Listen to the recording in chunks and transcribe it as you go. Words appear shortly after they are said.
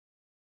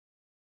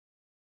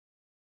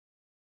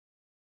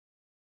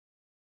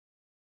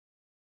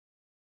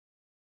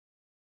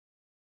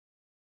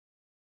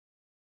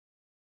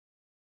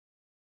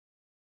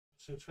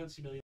So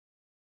 20 million.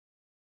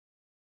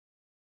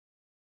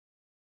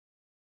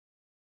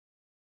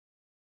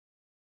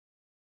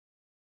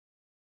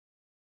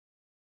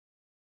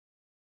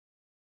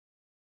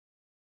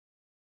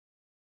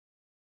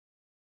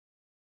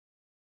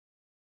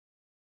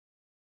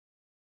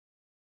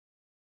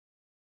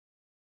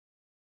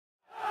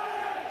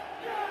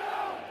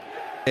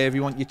 If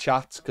you want your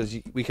chat, because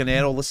we can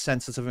hear all the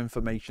sensitive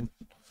information.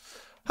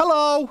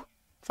 Hello!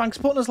 Thanks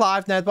for putting us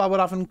live, Ned, while we're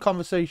having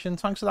conversation.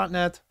 Thanks for that,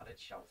 Ned.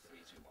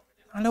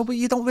 I know, but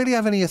you don't really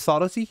have any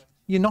authority.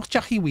 You're not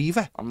Jackie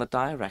Weaver. I'm the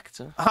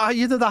director. Ah,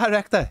 you're the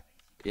director?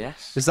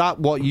 Yes. Is that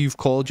what you've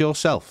called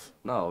yourself?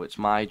 No, it's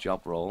my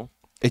job role.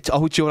 It's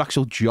your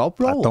actual job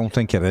role? I don't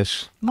think it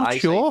is. I'm not I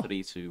sure. say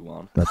 3, 2,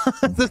 1.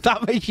 Does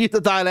that make you the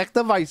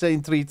director by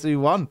saying 3, 2,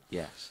 1?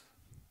 Yes.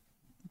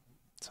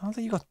 Sounds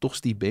like you got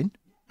Dusty Bin.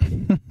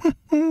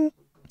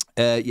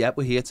 Yeah,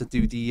 we're here to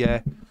do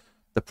the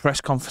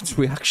press conference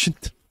reaction.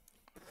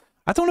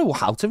 I don't know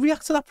how to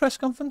react to that press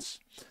conference.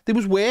 There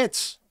was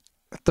words.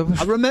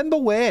 I remember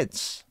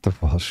words. There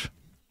was.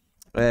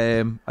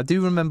 I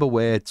do remember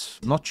words.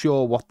 I'm not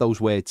sure what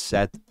those words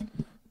said,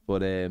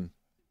 but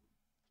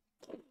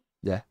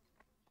yeah.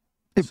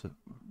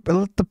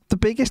 Well, the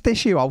biggest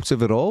issue out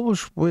of it all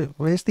was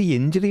where's the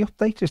injury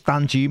update? Is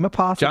Dan Juma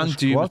part of the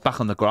squad? was back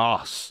on the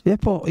grass. Yeah,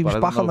 but he was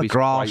back on the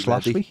grass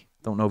last week.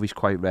 Don't know if he's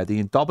quite ready.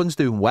 And Dobbin's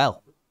doing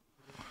well.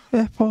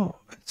 Yeah, but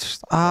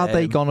are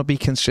they going to be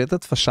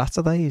considered for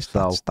Saturdays?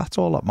 That's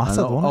all that matters.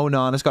 Oh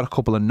no, and it's got a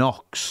couple of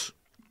knocks.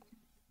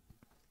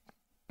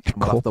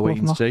 We'll have to wait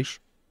and see.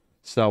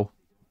 So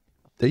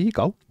there you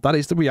go. That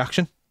is the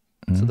reaction.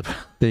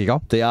 There you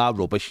go. They are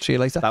rubbish. See you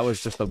later. That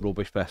was just a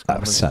rubbish press That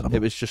was conference. terrible.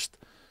 It was just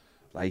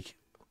like,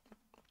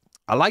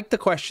 I like the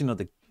question of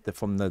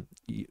from the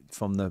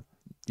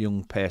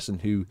young person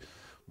who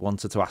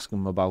wanted to ask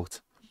him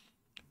about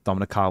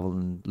Dominic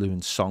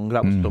Calvert-Lewin's song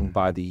that was done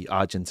by the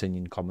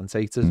Argentinian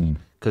commentators.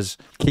 Because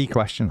key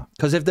question.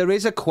 Because if there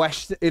is a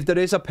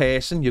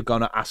person you're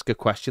gonna ask a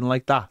question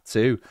like that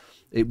to,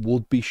 it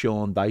would be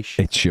Sean Dyche.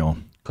 It's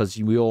Sean. Because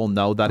we all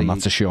know that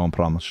that's a Sean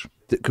promise.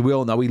 Because we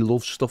all know he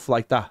loves stuff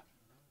like that.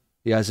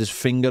 He has his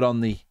finger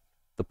on the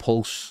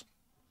pulse,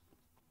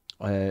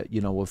 you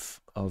know,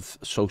 of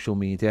social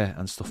media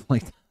and stuff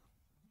like that.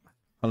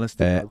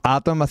 Honestly,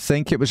 Adam, I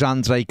think it was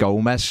Andre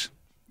Gomez.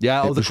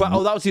 Yeah, that was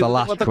the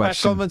last what the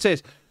press conference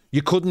is.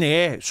 You couldn't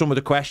hear some of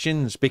the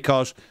questions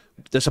because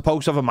they're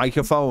supposed to have a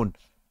microphone.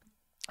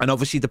 And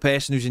obviously the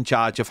person who's in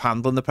charge of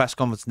handling the press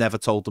conference never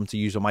told them to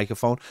use a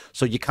microphone.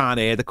 So you can't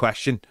hear the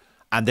question.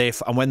 And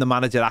when the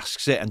manager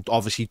asks it and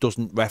obviously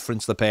doesn't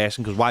reference the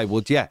person, because why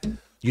would you?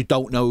 You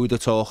don't know who they're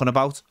talking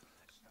about.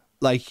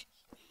 Like,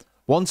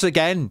 once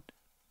again,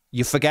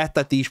 you forget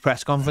that these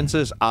press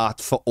conferences are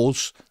for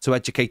us to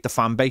educate the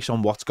fan base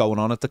on what's going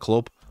on at the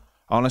club.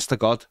 Honest to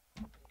God.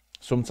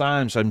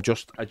 Sometimes I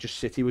just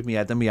sit here with my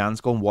head in my hands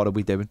going, what are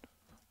we doing?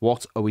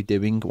 What are we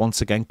doing? Once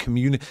again,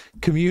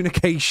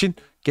 communication.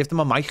 Give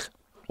them a mic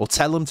or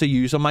tell them to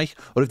use a mic.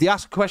 Or if they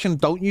ask a question,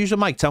 don't use a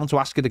mic. Tell them to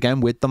ask it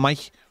again with the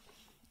mic.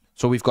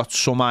 So we've got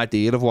some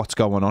idea of what's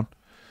going on.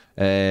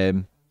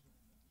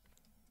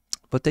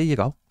 But there you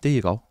go. There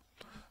you go.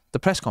 The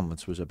press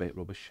conference was a bit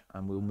rubbish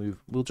and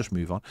we'll just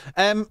move on.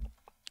 A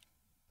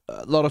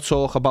lot of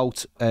talk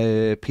about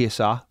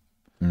PSR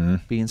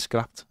being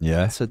scrapped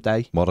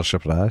today. What a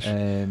surprise.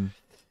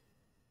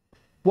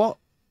 What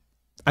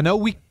I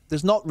know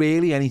there's not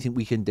really anything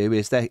we can do,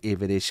 is there,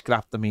 if it is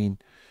scrapped? I mean,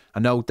 I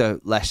know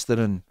that Leicester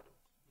and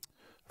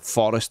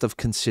Forest have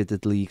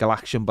considered legal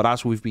action, but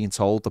as we've been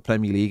told, the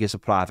Premier League is a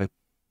private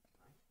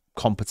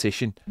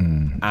competition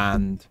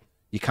and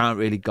you can't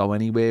really go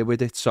anywhere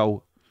with it.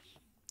 So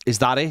is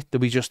that it? Do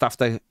we just have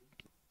to,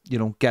 you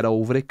know, get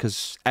over it?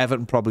 Because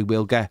Everton probably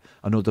will get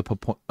another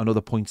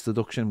points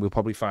deduction. We'll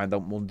probably find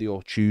out Monday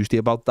or Tuesday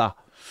about that.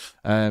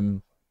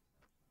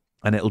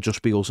 And it'll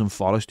just be us and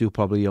Forest who are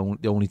probably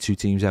the only two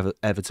teams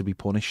ever to be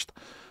punished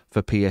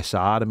for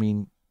PSR. I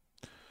mean,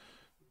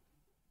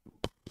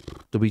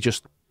 do we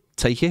just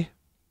take it?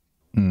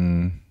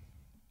 I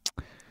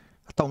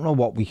don't know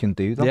what we can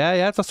do, though.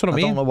 Yeah, that's what I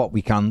mean. I don't know what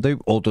we can do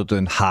other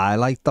than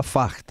highlight the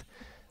fact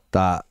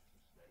that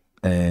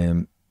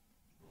I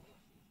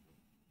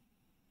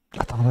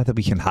don't know whether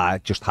we can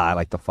just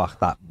highlight the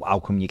fact that how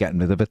come you're getting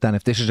rid of it then?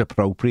 If this is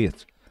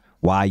appropriate,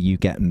 why are you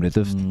getting rid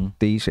of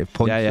these? If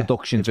point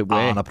deductions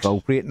aren't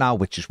appropriate now,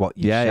 which is what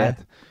you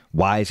said,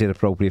 why is it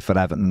appropriate for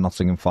Everton and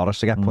Nottingham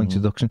Forest to get point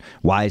deduction?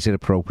 Why is it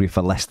appropriate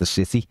for Leicester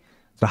City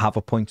to have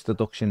a points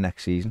deduction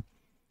next season?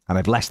 And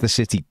if Leicester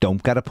City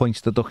don't get a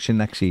points deduction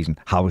next season,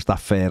 how is that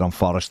fair on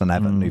Forest and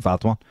Everton who've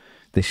had one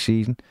this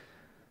season?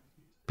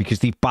 Because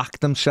they've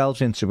backed themselves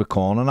into a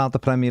corner now, the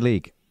Premier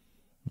League.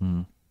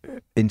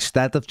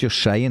 Instead of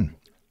just saying,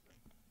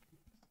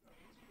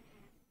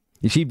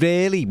 you see,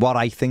 really what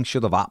I think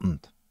should have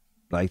happened,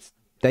 right?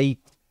 They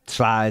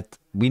tried,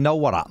 we know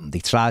what happened. They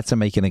tried to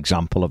make an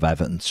example of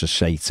Everton to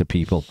say to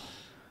people,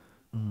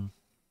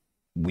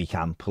 we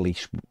can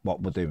police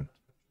what we're doing.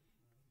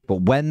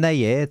 But when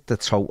they heard the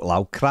total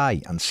outcry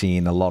and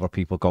seeing a lot of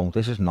people going,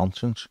 this is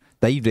nonsense,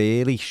 they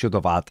really should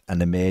have had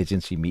an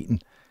emergency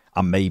meeting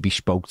and maybe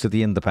spoke to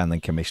the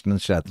independent commission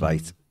and said,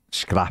 right,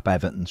 scrap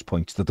Everton's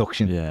points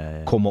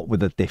deduction, come up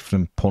with a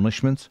different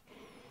punishment,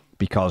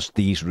 because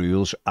these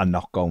rules are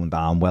not going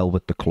down well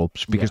with the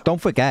clubs. Because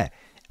don't forget,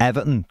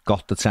 Everton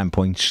got the 10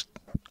 points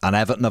and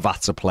Everton have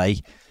had to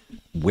play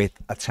with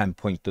a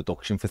 10-point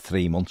deduction for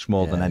 3 months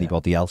more than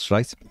anybody else,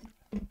 right?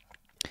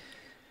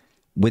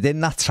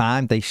 Within that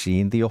time, they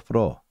seen the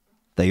uproar.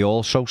 They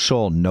also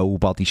saw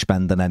nobody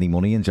spending any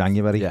money in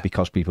January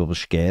because people were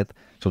scared.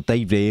 So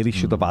they really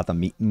should have had a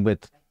meeting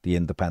with the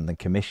independent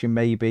commission,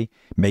 maybe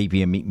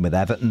a meeting with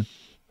Everton,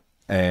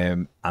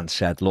 and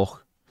said,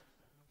 look,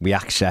 we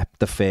accept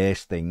the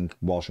first thing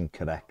wasn't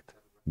correct.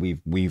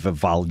 We've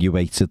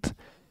evaluated.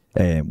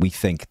 We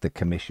think the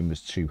commission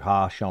was too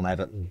harsh on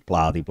Everton,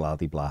 blah, blah, blah,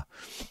 blah.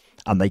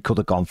 And they could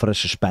have gone for a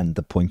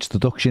suspended points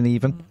deduction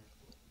even.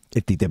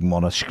 If they didn't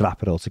want to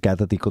scrap it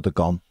altogether, they could have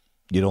gone,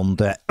 you're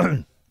under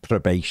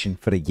probation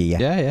for a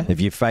year.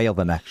 If you fail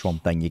the next one,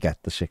 then you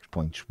get the 6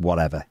 points,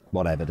 whatever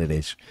it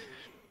is.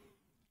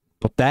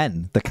 But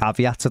then the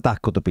caveat to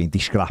that could have been they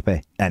scrap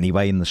it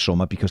anyway in the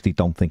summer because they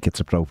don't think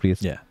it's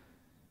appropriate. Yeah.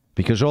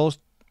 Because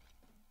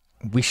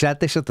we said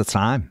this at the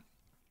time,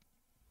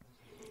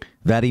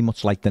 very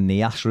much like the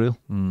NIAS rule.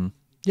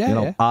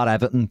 Are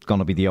Everton going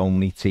to be the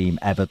only team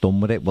ever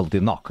done with it? Well, they're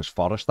not, because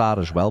Forest are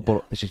as well,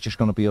 but is it just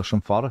going to be us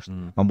and Forest?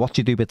 And what do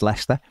you do with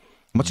Leicester?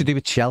 And what do you do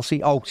with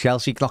Chelsea? Oh,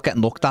 Chelsea's not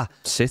getting looked at.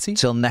 City?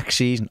 Till next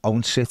season.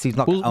 Own City's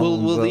not getting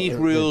will these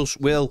rules,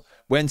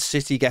 when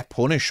City get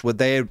punished, will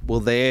they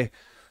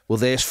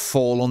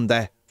fall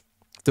under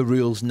the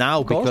rules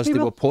now because they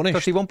were punished?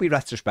 Because they won't be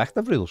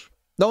retrospective rules.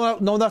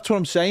 No, that's what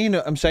I'm saying.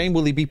 I'm saying,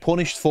 will they be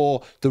punished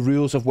for the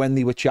rules of when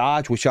they were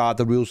charged, which are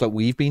the rules that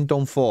we've been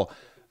done for?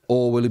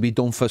 Or will it be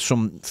done for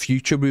some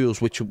future rules,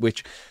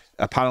 which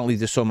apparently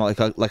there's some like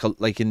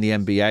in the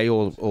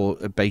NBA or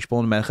baseball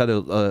in America,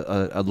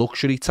 a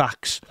luxury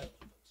tax.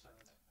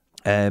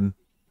 But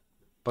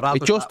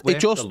it just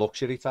the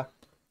luxury tax.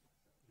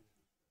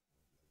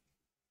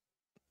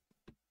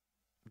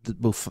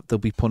 They'll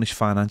be punished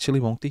financially,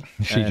 won't they?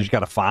 You just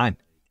got a fine.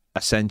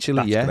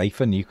 Essentially, that's great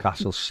for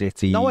Newcastle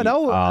City. No, I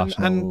know.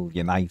 Arsenal, and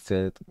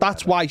United.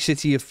 That's why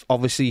City have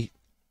obviously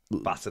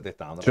battered it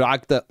down,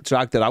 dragged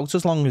it out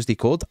as long as they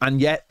could,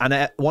 and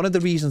one of the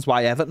reasons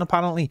why Everton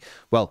apparently,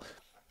 well,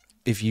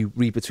 if you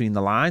read between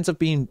the lines,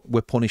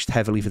 were punished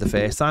heavily for the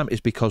first time is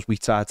because we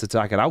tried to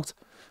drag it out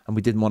and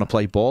we didn't want to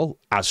play ball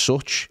as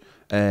such.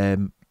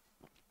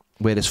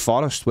 Whereas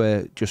Forest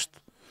were just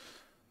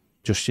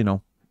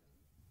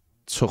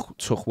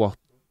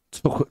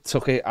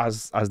took it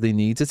as they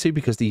needed to,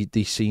 because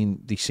they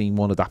seen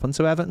what had happened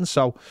to Everton.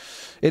 So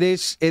it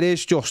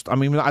is just, I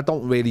mean, I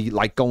don't really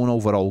like going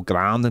over old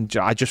ground, and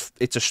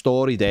it's a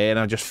story there, and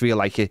I just feel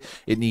like it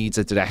needs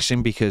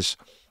addressing, because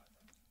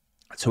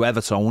to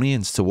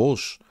Evertonians, to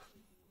us,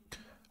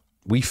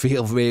 we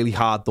feel really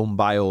hard done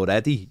by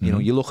already. You know,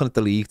 you're looking at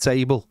the league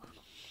table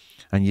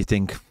and you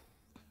think,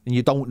 and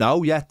you don't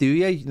know yet, do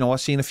you? You know,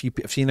 I've seen a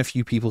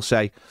few people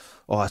say,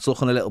 oh, it's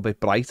looking a little bit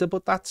brighter,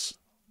 but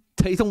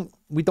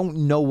we don't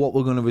know what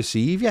we're going to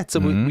receive yet, so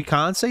we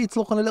can't say it's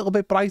looking a little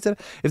bit brighter.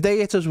 If they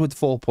hit us with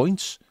 4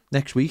 points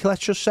next week,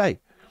 let's just say,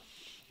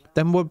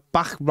 then we're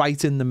back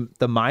right in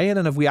the mire,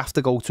 and if we have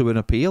to go to an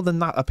appeal, then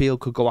that appeal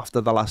could go after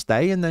the last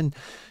day, and then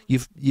you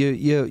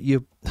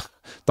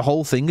the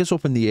whole thing is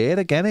up in the air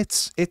again.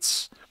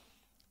 It's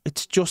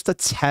just a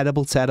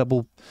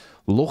terrible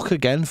look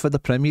again for the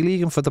Premier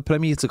League, and for the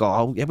Premier to go,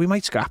 oh yeah, we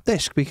might scrap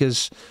this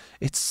because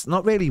it's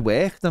not really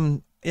worked,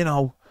 and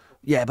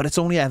yeah, but it's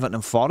only Everton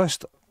and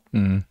Forest.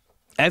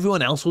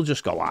 Everyone else will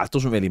just go, it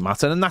doesn't really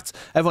matter. And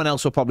everyone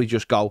else will probably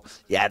just go,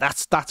 yeah,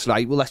 that's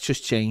right. Well, let's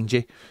just change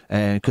it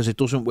because it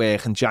doesn't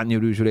work. And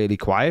January was really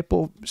quiet.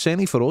 But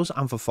certainly for us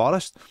and for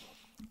Forest,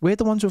 we're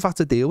the ones who've had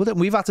to deal with it.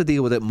 And we've had to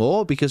deal with it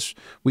more because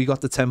we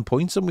got the 10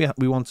 points and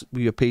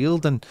we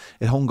appealed, and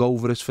it hung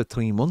over us for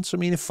 3 months. I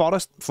mean, if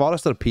Forest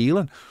are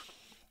appealing,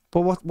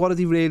 but what are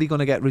they really going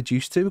to get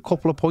reduced to? A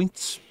couple of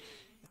points.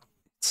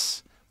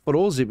 For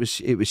us, it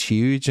was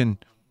huge,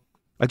 and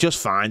I just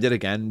find it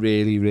again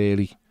really,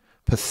 really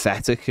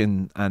pathetic,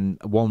 and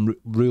one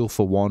rule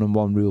for one and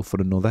one rule for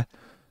another.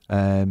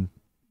 That's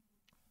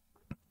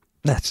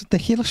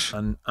ridiculous.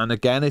 And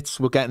again,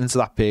 we're getting into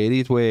that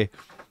period where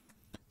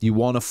you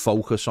want to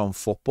focus on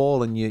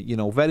football, and you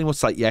know, very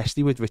much like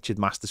yesterday with Richard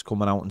Masters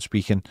coming out and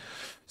speaking,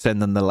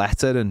 sending the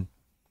letter, and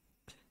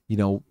you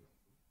know,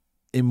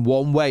 in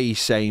one way he's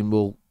saying,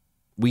 well,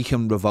 we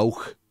can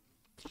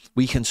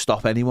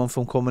stop anyone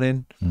from coming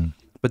in.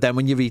 But then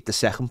when you read the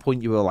second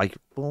point, you were like,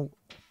 well,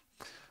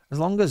 as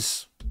long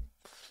as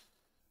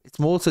it's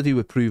more to do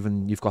with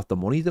proving you've got the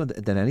money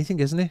than anything,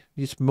 isn't it?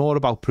 It's more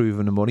about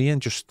proving the money and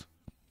just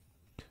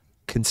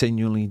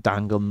continually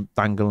dangling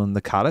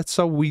the carrot.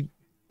 So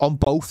on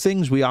both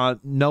things, we are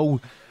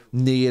no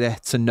nearer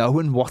to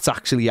knowing what's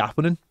actually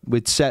happening.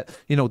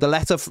 The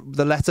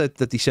letter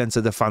that they sent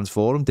to the fans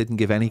forum didn't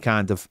give any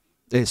kind of,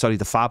 the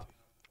FAB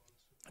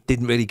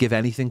didn't really give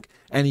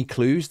any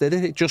clues, did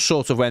it? It just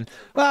sort of went,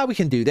 well, we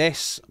can do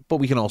this, but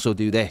we can also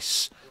do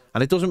this.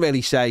 And it doesn't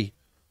really say,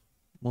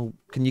 well,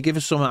 can you give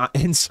us some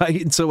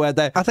insight into where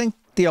they're... I think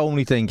the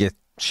only thing it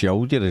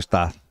showed you is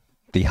that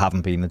they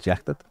haven't been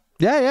rejected.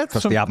 Yeah.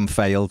 Because they haven't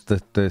failed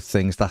the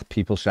things that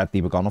people said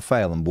they were going to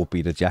fail and would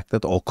be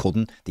rejected or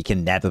couldn't. They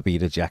can never be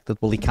rejected.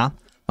 Well, they can.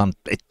 And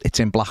it's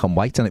in black and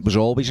white, and it was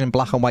always in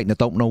black and white, and I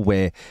don't know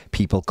where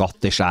people got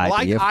this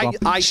idea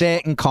from.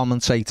 Certain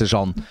commentators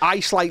on... I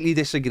slightly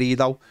disagree,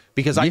 though,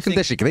 because you can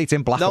disagree, it's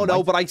in black and white.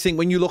 No, but I think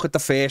when you look at the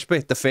first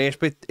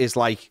bit is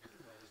like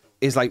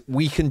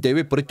we can do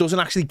it, but it doesn't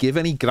actually give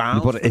any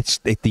ground. But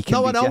they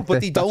can I know, but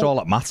they don't. That's all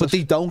that matters. But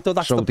they don't, though,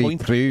 that's the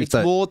point. It's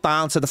more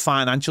down to the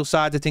financial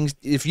side of things.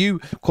 If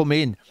you come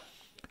in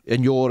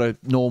and you're a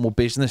normal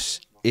business...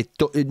 It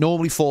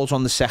normally falls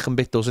on the second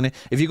bit, doesn't it?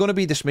 If you're going to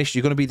be dismissed,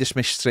 you're going to be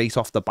dismissed straight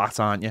off the bat,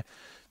 aren't you?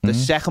 The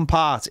second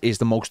part is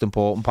the most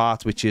important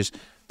part, which is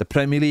the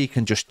Premier League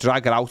can just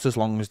drag it out as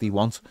long as they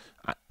want.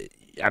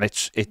 And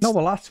it's... No,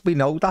 well, we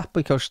know that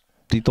because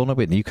they've done it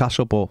with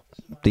Newcastle, but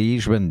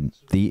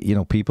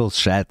people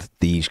said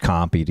these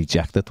can't be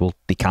rejected. Well,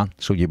 they can,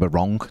 so you were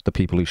wrong, the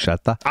people who said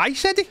that. I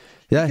said it?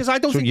 Yeah. Because I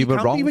don't think you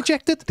can be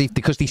rejected.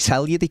 Because they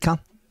tell you they can.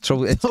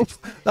 So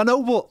I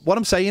know, but what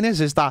I'm saying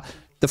is that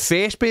the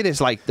first bit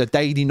is like the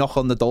day they knock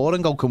on the door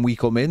and go, can we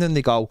come in? And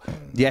they go,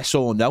 yes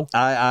or no.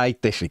 I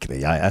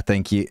disagree. I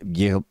think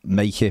you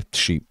make it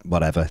shoot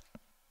whatever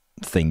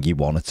thing you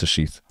want it to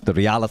shoot. The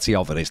reality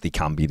of it is they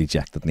can be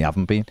rejected and they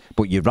haven't been.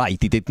 But you're right,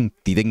 they didn't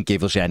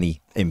give us any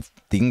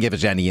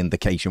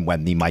indication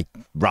when they might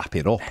wrap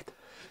it up.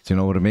 Do you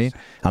know what I mean?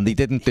 And they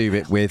didn't do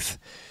it with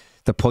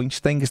the points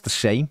thing is the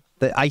same.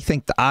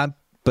 I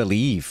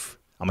believe,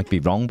 I might be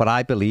wrong, but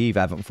I believe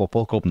Everton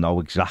Football Club know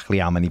exactly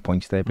how many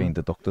points they're being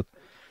deducted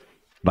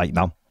right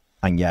now,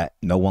 and yet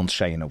no one's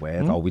saying a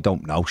word. Oh, we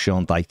don't know.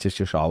 Sean Dyche is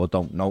just, I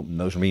don't know.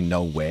 Doesn't mean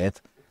no word.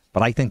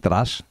 But I think there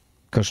has,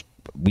 because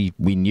we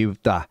knew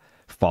that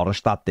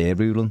Forest had their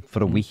ruling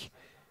for a week.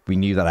 We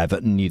knew that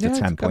Everton knew the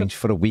 10 points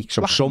for a week.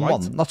 So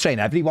someone, not saying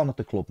everyone at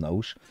the club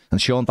knows,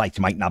 and Sean Dyche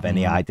mightn't have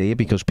any idea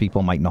because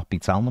people might not be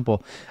telling them,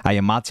 but I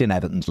imagine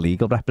Everton's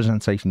legal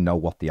representation know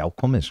what the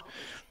outcome is.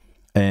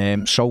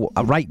 So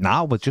right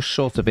now we're just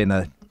sort of in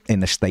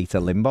a state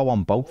of limbo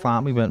on both,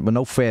 aren't we? We're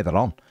no further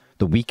on.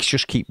 The weeks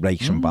just keep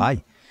racing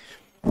by.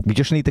 We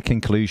just need a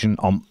conclusion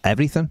on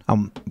everything,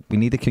 and we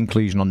need a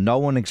conclusion on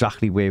knowing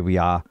exactly where we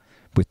are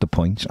with the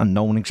points and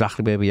knowing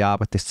exactly where we are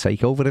with this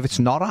takeover. If it's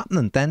not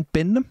happening, then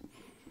bin them.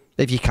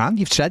 If you can,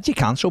 you've said you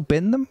can, so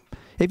bin them.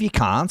 If you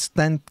can't,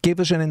 then give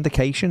us an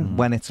indication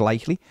when it's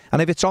likely.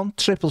 And if it's on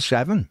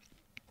 777,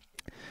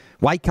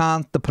 why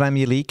can't the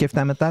Premier League give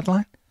them a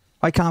deadline?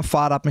 Why can't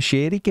Farhad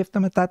Moshiri give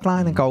them a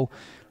deadline and go,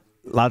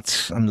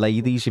 lads and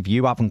ladies, if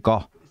you haven't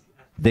got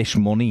this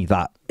money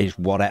that is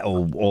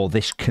or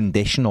this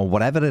condition or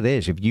whatever it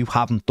is, if you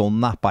haven't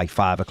done that by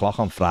 5 o'clock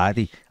on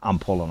Friday, I'm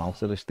pulling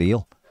out of this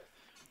deal.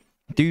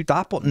 Do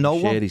that, but no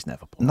one... He's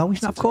never pulling out. No,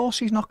 he's not. Of course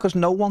he's not, because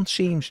no one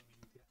seems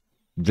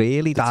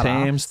really that...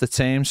 The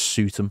terms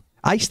suit him.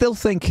 I still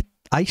think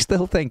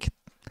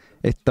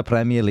it's the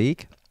Premier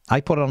League.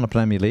 I put it on the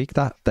Premier League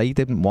that they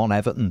didn't want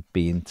Everton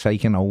being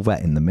taken over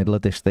in the middle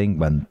of this thing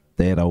when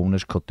their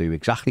owners could do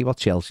exactly what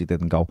Chelsea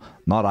did and go,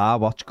 not our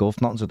watch, Gov,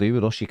 nothing to do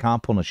with us. You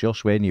can't punish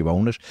us. We're new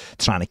owners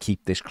trying to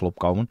keep this club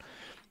going.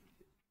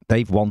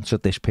 They've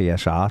wanted this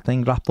PSR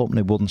thing wrapped up, and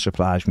it wouldn't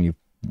surprise me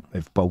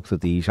if both of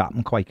these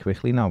happen quite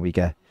quickly. Now we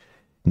get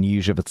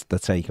news of the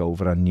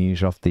takeover and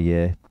news of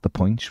the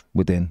points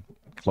within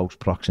close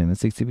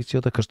proximity to each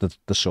other because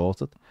they're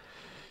sorted.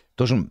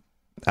 Doesn't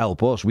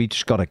help us. We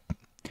just got to...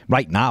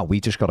 Right now,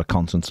 we just got to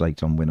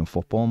concentrate on winning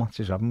football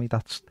matches, haven't we?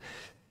 That's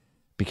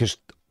because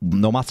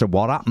no matter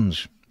what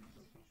happens,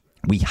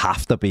 we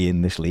have to be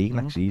in this league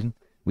next season.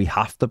 We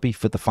have to be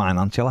for the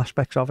financial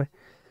aspects of it.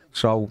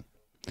 So,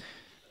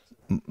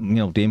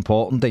 the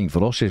important thing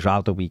for us is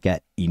how do we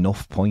get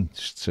enough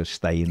points to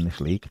stay in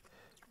this league?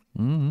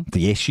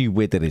 The issue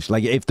with it is,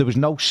 like, if there was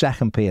no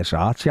second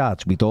PSR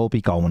charge, we'd all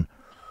be going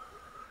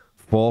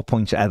 4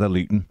 points ahead of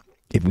Luton.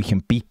 If we can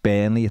beat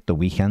Burnley at the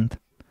weekend,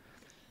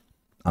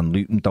 and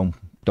Luton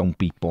don't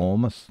beat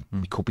Bournemouth,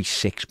 we could be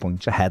 6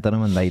 points ahead of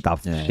them, and they'd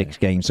have 6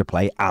 games to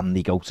play, and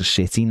they go to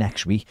City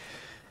next week.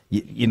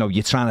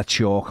 You're trying to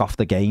chalk off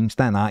the games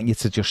then, aren't you,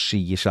 to just see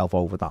yourself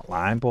over that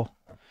line? But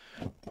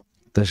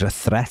there's a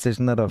threat,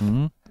 isn't there,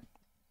 of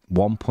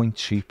 1 point,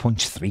 2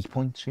 points, 3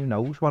 points. Who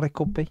knows what it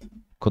could be?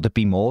 Could it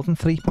be more than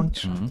 3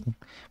 points?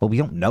 Well, we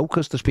don't know,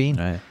 because there's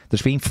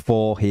been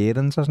 4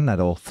 hearings, hasn't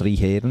there, or 3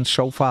 hearings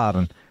so far,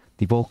 and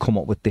they've all come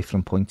up with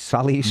different points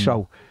tallies.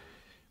 So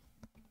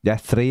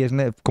 3, isn't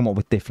it? Come up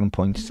with different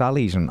points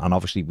tallies, and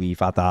obviously we've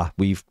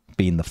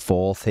been the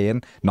 4th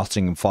hearing.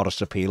 Nottingham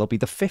Forest appeal will be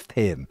the 5th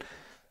hearing.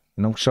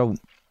 So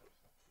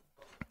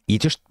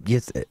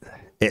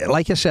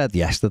like I said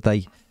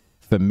yesterday,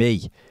 for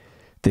me,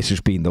 this has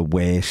been the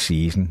worst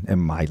season in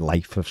my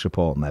life of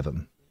supporting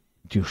Everton,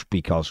 just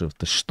because of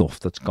the stuff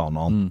that's gone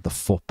on. The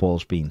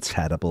football's been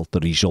terrible. The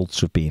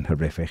results have been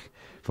horrific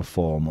for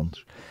 4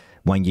 months.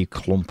 when you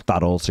clump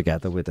that all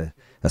together with a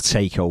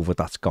takeover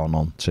that's gone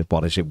on to,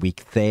 what is it, week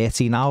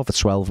 30 now of a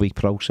 12-week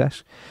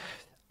process,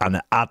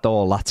 and add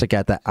all that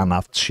together and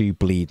have 2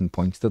 bleeding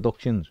points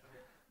deductions.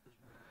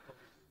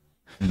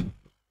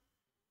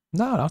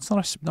 No, that's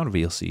not a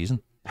real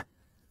season.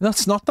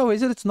 That's not though,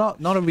 is it? It's not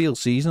a real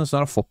season. It's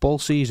not a football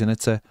season.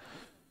 It's a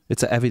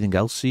everything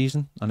else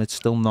season, and it's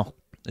still not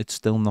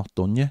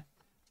done yet.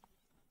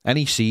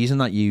 Any season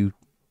that you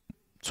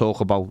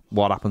talk about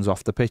what happens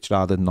off the pitch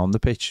rather than on the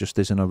pitch just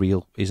isn't a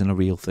real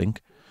thing.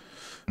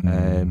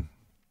 You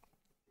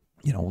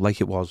know, like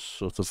it was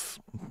sort of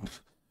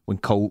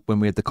when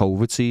we had the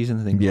COVID season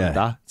and things like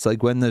that. It's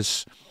like when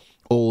there's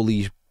all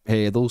these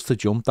hurdles to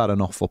jump that are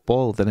not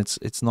football, then it's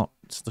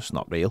just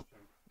not real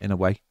in a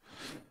way.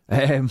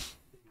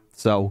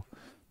 So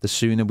the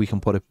sooner we can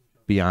put it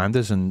behind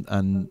us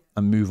and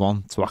move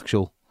on to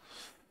actual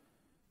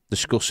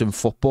discussing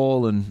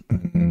football and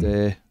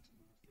the,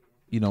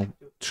 you know,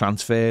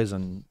 transfers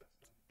and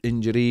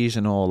injuries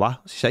and all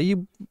that. Say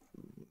you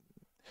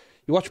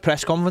watch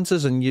press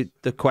conferences and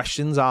the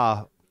questions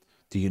are,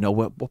 do you know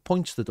what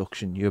points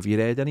deduction? Have you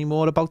heard any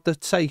more about the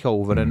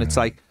takeover? And it's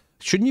like,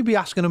 shouldn't you be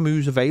asking them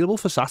who's available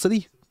for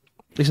Saturday?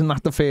 Isn't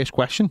that the first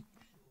question?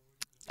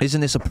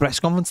 Isn't this a press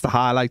conference to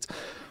highlight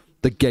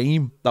the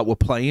game that we're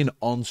playing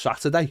on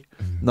Saturday,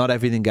 not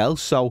everything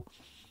else? So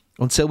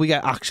until we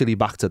get actually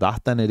back to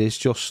that, then it is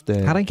just...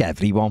 I think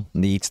everyone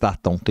needs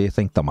that, don't they? I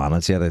think the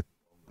manager...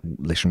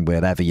 Listen,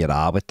 wherever you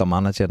are with the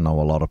manager, I know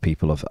a lot of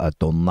people have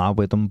done that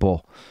with him,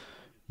 but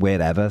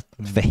wherever,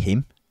 for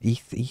him,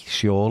 he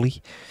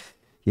surely...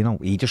 You know,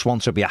 he just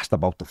wants to be asked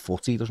about the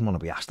footy. He doesn't want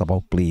to be asked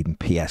about bleeding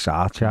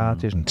PSR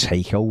charges and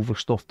takeover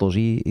stuff, does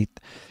he?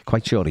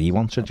 Quite sure he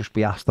wants to just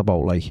be asked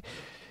about, like,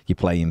 you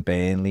playing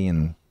Burnley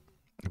and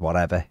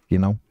whatever, you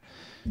know.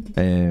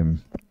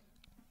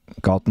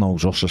 God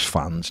knows us as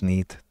fans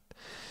need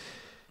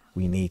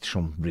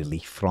some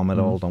relief from it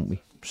all, don't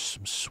we?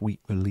 Some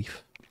sweet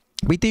relief.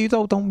 We do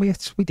though, don't we?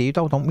 We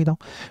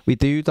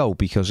do though,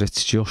 because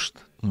it's just,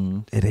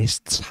 it is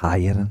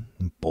tiring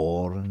and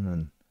boring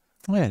and...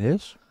 Yeah, it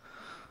is.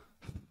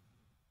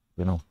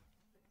 You know,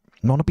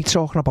 we want to be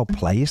talking about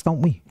players,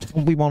 don't we?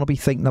 We want to be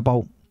thinking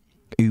about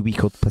who we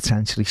could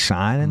potentially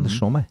sign in the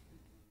summer.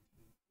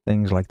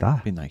 Things like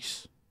that. Be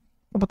nice.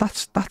 But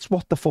that's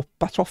what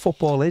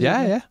football is.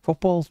 Yeah, yeah.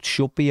 Football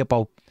should be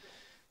about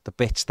the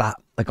bits that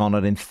are going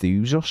to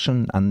enthuse us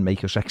and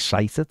make us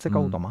excited to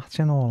go to the match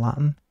and all that.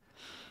 And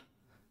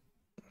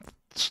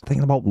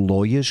thinking about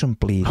lawyers and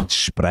bleeding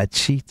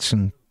spreadsheets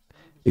and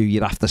who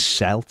you'd have to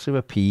sell to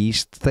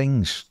appease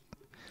things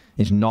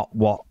is not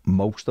what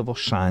most of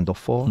us signed up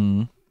for,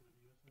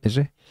 is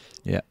it?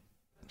 Yeah.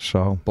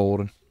 So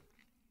boring.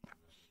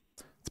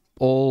 It's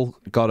all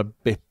got a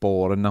bit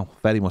boring now,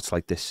 very much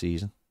like this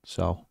season.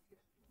 So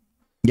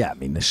yeah, I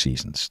mean, this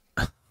season's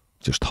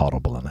just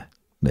horrible, isn't it?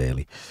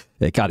 Really.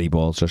 Gary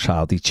Ball says,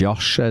 howdy.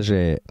 Josh says,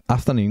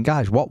 afternoon,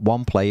 guys. What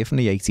one player from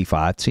the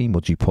 85 team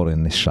would you put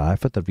in this side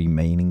for the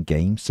remaining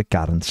games to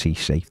guarantee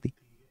safety?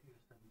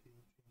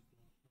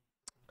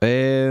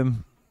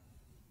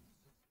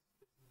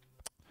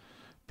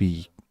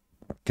 Be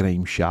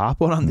Graham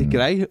Sharp or Andy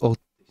Gray or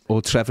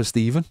Trevor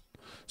Stephen,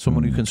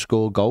 someone who can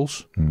score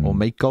goals or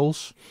make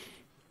goals.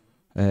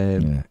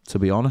 To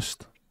be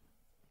honest,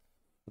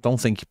 I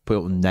don't think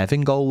putting Nev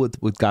in goal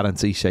would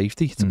guarantee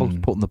safety. It's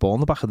about putting the ball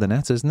in the back of the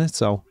net, isn't it?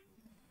 So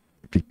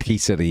be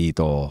Peter Reid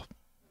or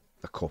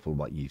a couple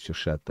what you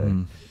just said there.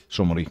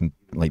 Someone who can,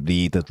 like,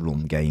 Reid had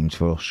run games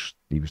for us.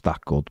 He was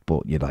that good,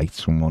 but you're right,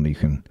 someone who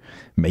can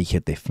make a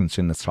difference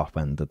in the top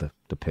end of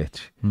the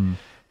pitch.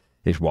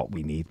 Is what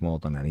we need more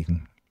than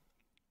anything.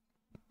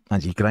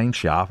 And you Graham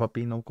Sharp have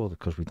been no good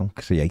because we don't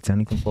create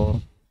anything for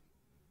him.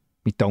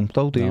 We don't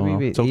though, do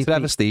we? So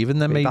Trevor Stephen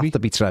then maybe? It'd have to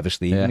be Trevor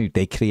Stephen who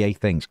did create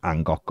things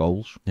and got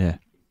goals. Yeah.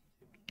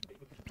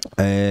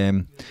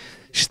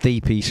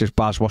 Steve P says,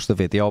 Baz, what's the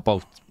video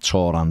about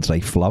Tor Andre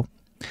Flo?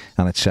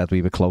 And it said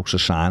we were close to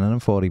signing him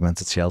before he went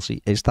to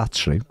Chelsea. Is that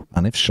true?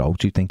 And if so,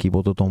 do you think he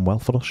would have done well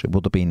for us? It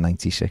would have been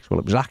 96. Well,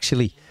 it was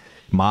actually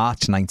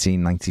March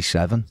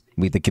 1997.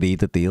 We'd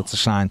agreed a deal to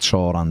sign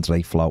Tor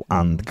Andre Flo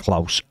and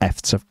Klaus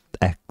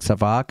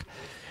Eftevag,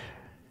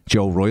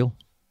 Joe Royal.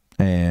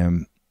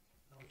 And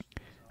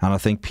I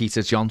think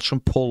Peter Johnson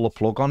pulled the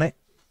plug on it,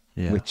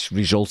 which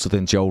resulted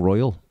in Joe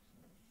Royal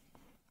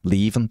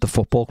leaving the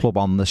football club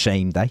on the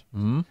same day.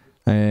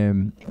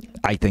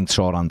 I think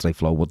Tor Andre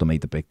Flo would have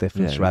made a big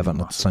difference. Yeah,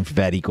 Everton, a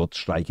very good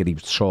striker. He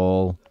was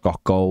tall,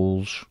 got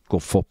goals,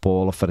 good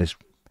footballer for his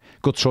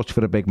good touch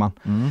for a big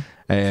man.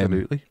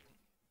 Absolutely.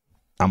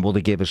 And would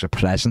have given us a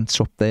presence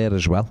up there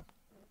as well.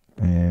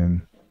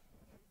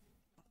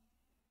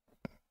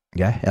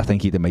 Yeah, I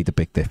think he'd have made a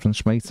big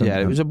difference, mate. Yeah,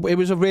 it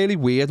was a really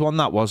weird one,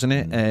 that, wasn't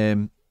it?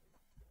 And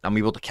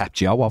we would have kept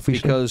Joe,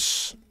 obviously.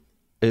 Because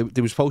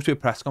there was supposed to be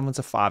a press conference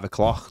at 5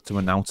 o'clock to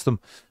announce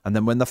them. And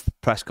then when the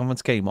press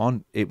conference came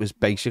on, it was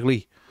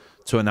basically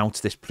to announce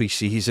this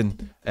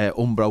pre-season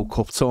Umbro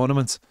Cup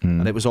tournament,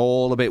 and it was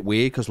all a bit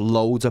weird because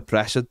loads of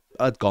press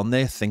had gone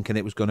there thinking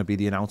it was going to be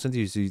the announcement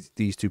of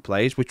these two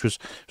players, which was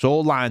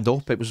all lined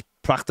up. It was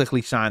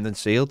practically signed and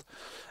sealed,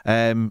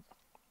 and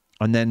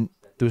then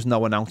there was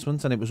no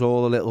announcement, and it was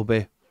all a little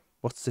bit,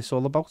 what's this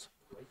all about?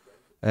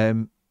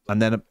 And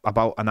then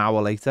about an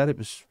hour later,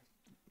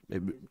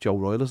 Joe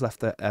Royle has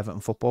left the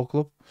Everton Football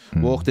Club,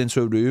 walked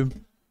into a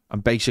room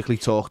and basically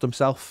talked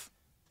himself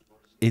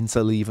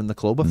into leaving the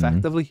club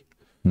effectively,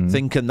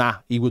 thinking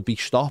that he would be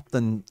stopped,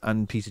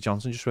 and Peter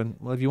Johnson just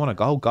went, well, if you want to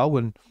go, go,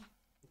 and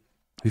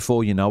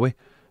before you know it,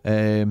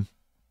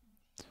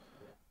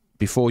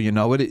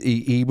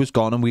 he was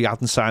gone, and we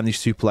hadn't signed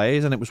these two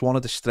players, and it was one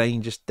of the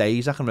strangest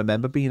days I can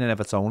remember being an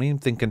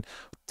Evertonian, thinking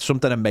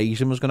something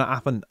amazing was going to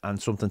happen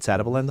and something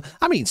terrible. And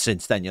I mean,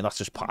 since then, you're not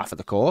just part of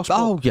the course.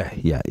 Oh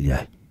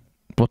yeah.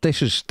 But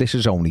this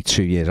is only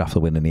 2 years after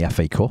winning the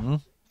FA Cup.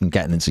 And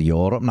getting into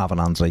Europe and having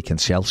Andrei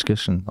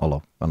Kanchelskis, and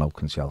although I know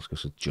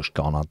Kanchelskis had just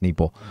gone, hadn't he,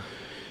 but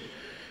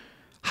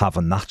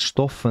having that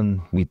stuff, and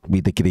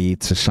we'd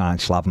agreed to sign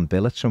Slaven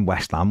Bilic from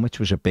West Ham, which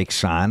was a big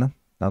signing,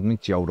 hadn't he?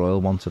 Joe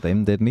Royle wanted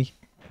him, didn't he?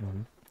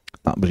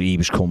 He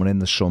was coming in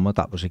the summer,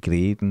 that was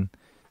agreed, and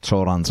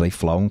saw Andrei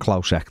Flo and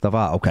Klaus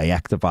Ektervag. Okay,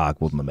 Ektervag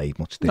wouldn't have made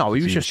much difference. No,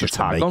 he was just a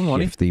tag on,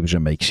 wasn't he? He was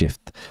a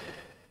makeshift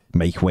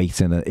make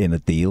weight in a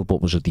deal,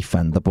 but was a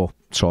defender, but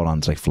saw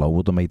Andrei Flo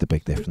would have made a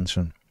big difference,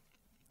 and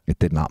it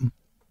didn't happen.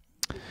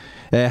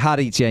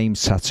 Harry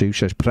James Tattoo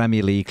says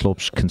Premier League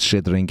clubs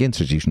considering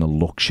introducing a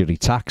luxury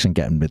tax and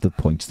getting rid of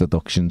points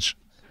deductions.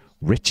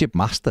 Richard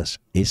Masters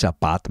is a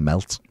bad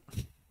melt.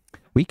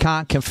 We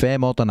can't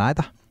confirm or deny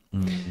that.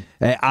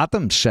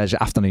 Adam says,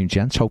 afternoon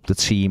gents, hope the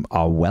team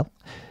are well.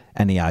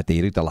 Any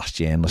idea who the last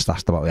journalist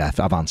asked about? Yeah,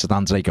 I've answered.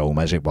 Andre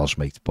Gomez, it was,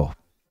 mate, but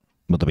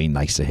would have been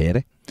nice to hear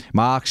it.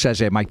 Mark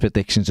says my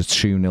prediction's a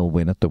 2-0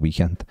 win at the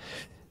weekend.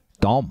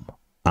 Dom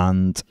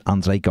and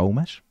Andre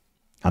Gomez,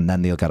 and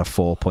then they'll get a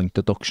 4-point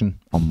deduction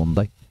on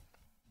Monday.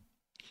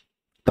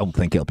 Don't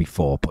think it'll be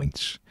 4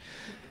 points.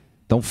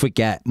 Don't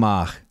forget,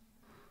 Mark,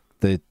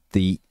 the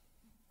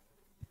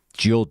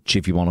judge,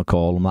 if you want to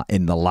call him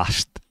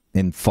that,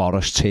 in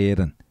Forest's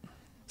hearing,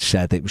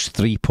 said it was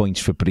 3 points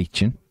for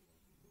breaching,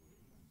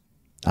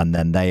 and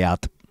then they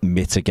had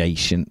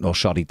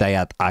they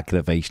had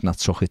aggravation that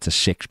took it to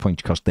 6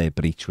 points because their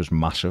breach was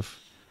massive.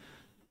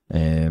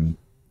 And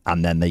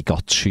then they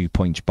got 2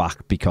 points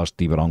back because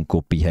they were on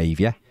good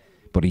behaviour.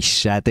 But he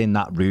said in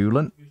that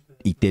ruling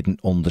he didn't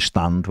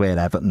understand where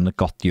Everton had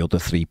got the other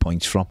 3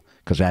 points from,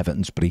 because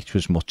Everton's breach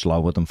was much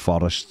lower than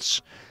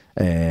Forest's,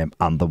 and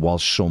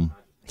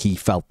he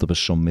felt there was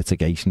some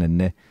mitigation in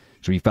there.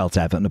 So he felt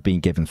Everton had been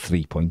given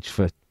 3 points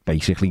for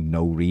basically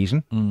no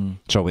reason.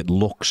 So it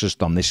looks as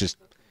though, this is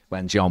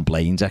when John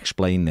Blaine's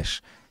explained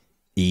this,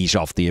 he's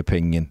of the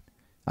opinion,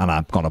 and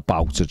I'm going to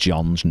bow to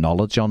John's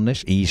knowledge on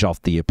this, he's of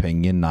the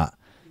opinion that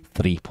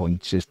 3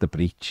 points is the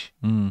breach,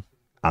 and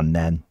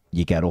then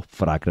you get up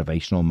for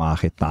aggravation or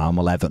mark it down.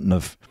 Well, Everton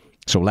have,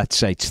 so let's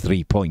say it's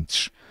 3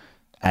 points,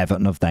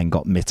 Everton have then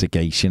got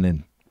mitigation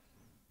in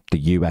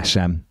the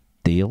USM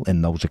deal.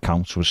 In those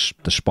accounts was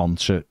the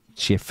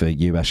sponsorship for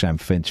USM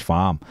Finch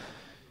Farm,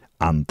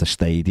 and the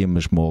stadium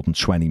was more than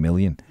 20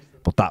 million.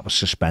 But that was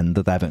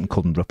suspended. Everton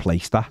couldn't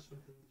replace that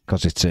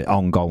because it's an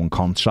ongoing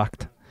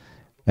contract.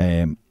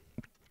 And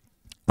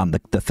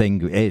the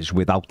thing is,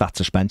 without that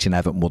suspension,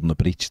 Everton wouldn't have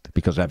breached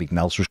because everything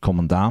else was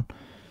coming down.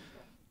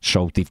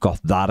 So they've got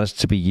that as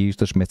to be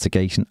used as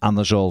mitigation. And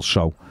there's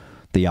also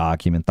the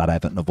argument that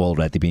Everton have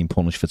already been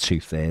punished for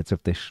 2/3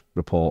 of this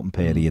reporting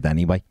period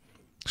anyway.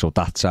 So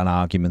that's an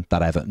argument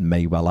that Everton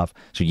may well have.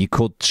 So you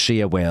could see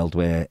a world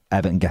where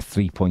Everton get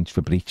 3 points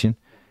for breaching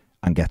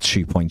and get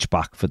 2 points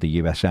back for the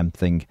USM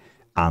thing,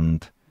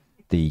 and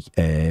the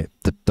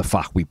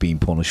fact we've been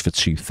punished for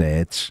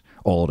 2/3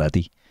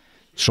 already.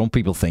 Some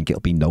people think it'll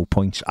be no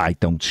points. I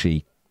don't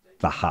see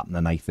that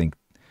happening.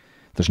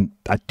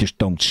 I just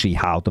don't see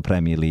how the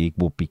Premier League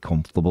would be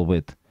comfortable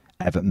with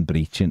Everton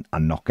breaching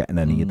and not getting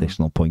any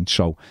additional points.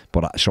 So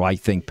I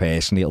think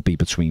personally it'll be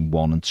between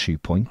 1 and 2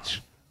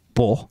 points.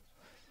 But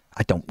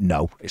I don't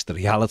know. It's the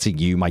reality.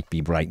 You might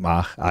be right,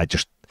 Mark. I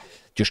just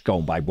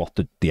going by what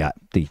the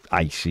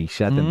IC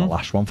said in the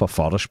last one for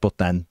Forest. But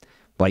then,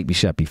 like we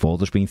said before,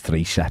 there's been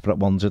 3 separate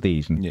ones of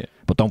these.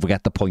 But don't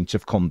forget the points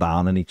have come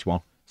down in each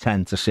one.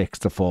 10 to 6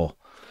 to 4.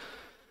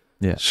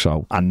 Yeah.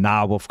 So, and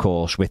now, of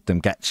course, with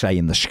them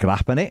saying the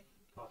scrapping it,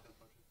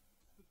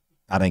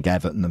 I think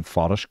Everton and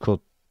Forest could.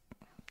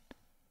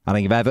 I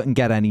think if Everton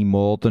get any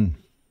more than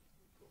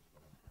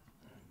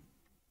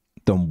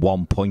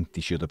 1 point,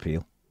 they should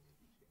appeal.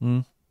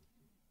 And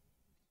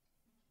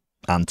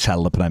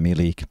tell the Premier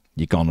League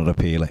you're going to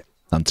appeal it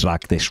and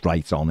drag this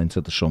right on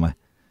into the summer,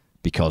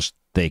 because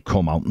they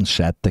come out and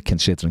said they're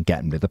considering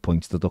getting rid of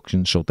points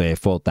deduction. So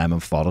therefore them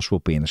and Forest will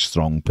be in a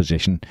strong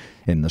position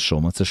in the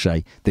summer to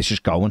say this is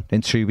going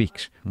in 2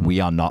 weeks.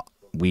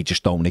 We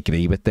just don't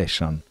agree with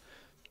this, and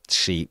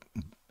see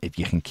if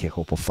you can kick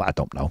up I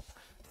don't know,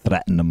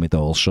 threaten them with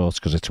all sorts,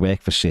 because it's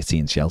worked for City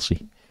and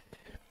Chelsea.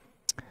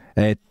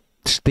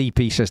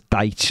 DP says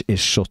Dyche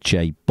is such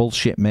a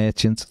bullshit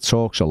merchant.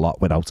 Talks a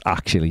lot without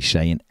actually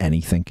saying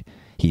anything.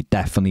 He'd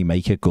definitely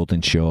make a good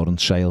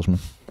insurance salesman.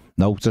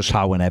 Notice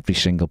how in every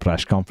single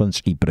press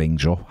conference he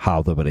brings up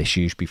how there were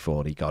issues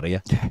before he got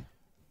here.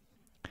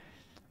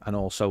 And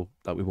also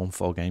that we won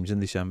 4 games in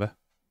December.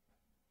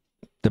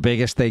 The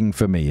biggest thing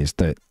for me is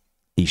that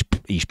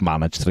he's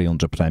managed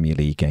 300 Premier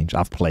League games.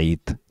 I've played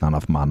and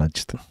I've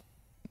managed.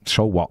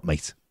 So what,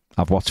 mate?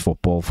 I've watched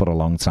football for a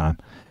long time.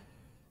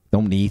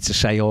 Don't need to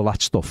say all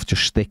that stuff.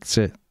 Just stick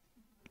to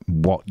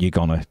what you're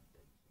gonna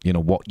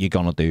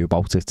do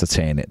about it to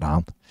turn it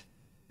round.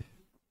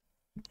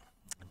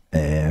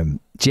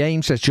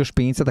 James has just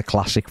been to the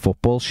Classic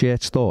Football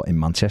shirt store in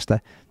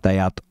Manchester. They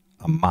had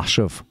a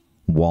massive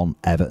one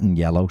Everton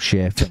yellow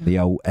shirt from the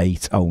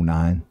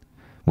 08-09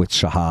 with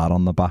Sahar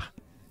on the back.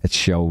 It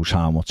shows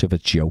how much of a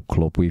joke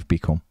club we've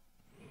become.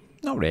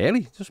 Not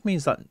really. It just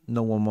means that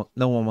no one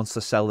wants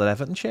to sell their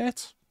Everton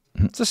shirts.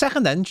 It's a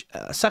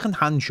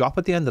second-hand shop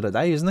at the end of the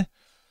day, isn't it?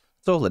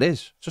 That's all it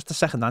is. Just a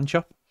second-hand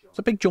shop. It's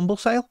a big jumble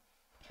sale.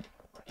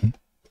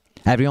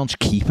 Everyone's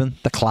keeping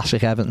the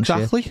classic Everton shirt.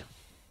 Exactly.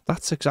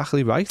 That's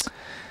exactly right.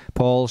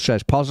 Paul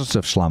says,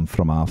 positive slam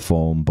from our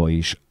form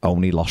boys.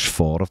 Only lost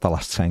 4 of the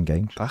last 10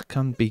 games. That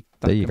can be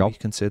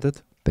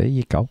considered. There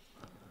you go.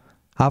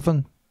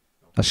 I've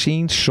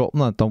seen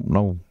something, I don't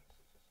know.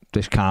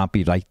 This can't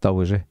be right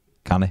though, is it?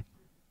 Can it?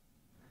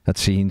 I'd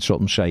seen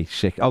something say, it is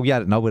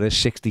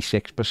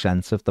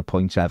 66% of the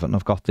points Everton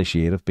have got this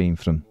year have been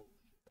from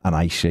an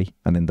IC,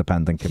 an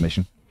independent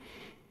commission,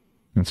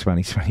 in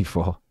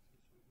 2024.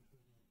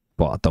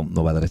 But I don't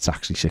know whether it's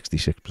actually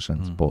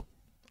 66%, but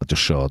I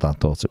just saw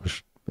that, thought it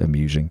was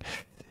amusing.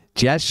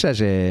 Jez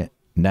says,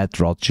 Ned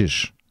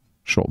Rodgers,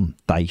 something,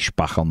 Dyche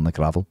back on the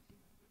gravel.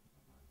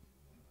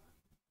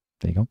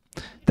 There you go.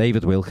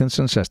 David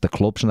Wilkinson says the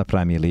clubs in the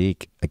Premier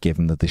League are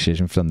given the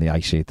decision from the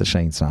IC at the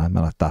same time,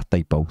 and at that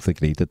they both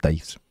agreed the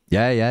date.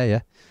 Yeah.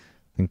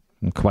 I'm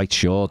quite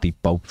sure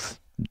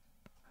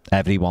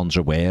everyone's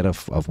aware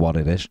of what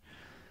it is,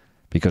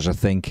 because I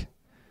think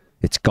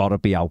it's got to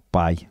be out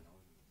by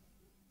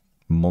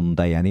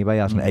Monday anyway,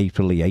 hasn't it?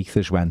 April the 8th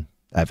is when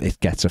it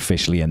gets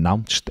officially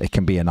announced. It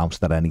can be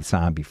announced at any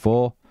time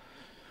before.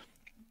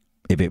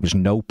 If it was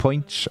no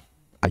points,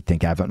 I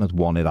think Everton had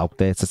won it out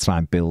there to try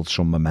and build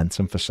some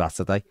momentum for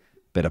Saturday.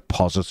 Bit of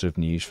positive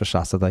news for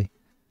Saturday.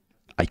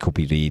 I could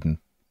be reading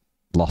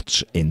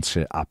lots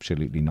into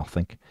absolutely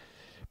nothing.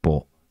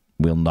 But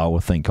we'll know,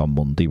 I think, on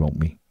Monday, won't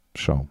we?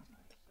 So,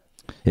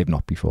 if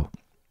not before.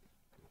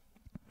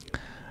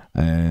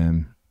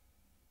 Let's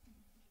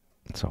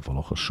have a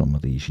look at some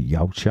of these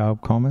Yao Chow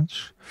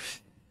comments.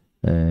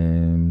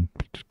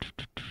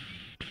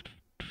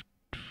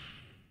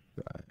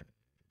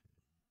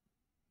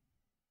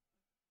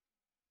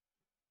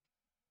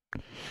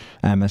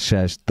 Emma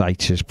says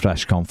Dyche's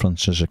press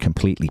conferences are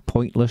completely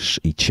pointless.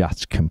 He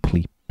chats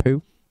complete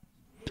poo.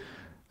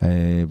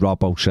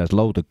 Robbo says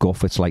load of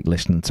guff. It's like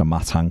listening to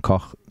Matt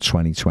Hancock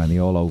 2020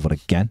 all over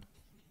again.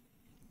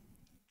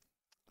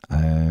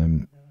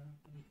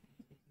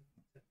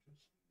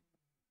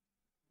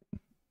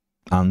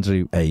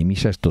 Andrew Amy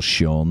says, does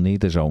Sean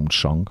need his own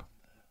song?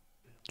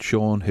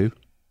 Sean who?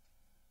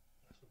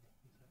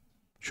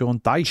 Sean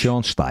Dyche?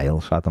 Sean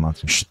Styles, I'd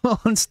imagine.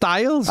 Sean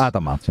Styles? I'd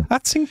imagine.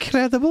 That's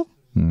incredible.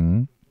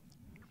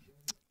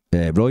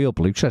 Royal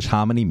Blue says,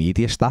 how many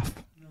media staff?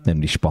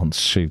 In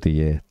response to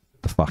the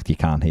fact you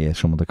can't hear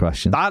some of the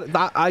questions.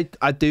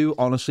 I do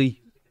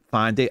honestly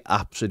find it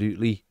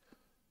absolutely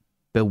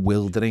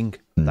bewildering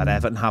that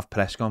Everton have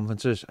press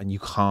conferences and you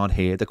can't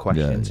hear the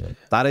questions. Yeah.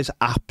 That is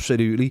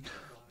absolutely...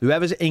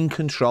 Whoever's in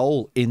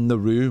control in the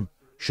room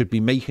should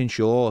be making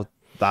sure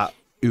that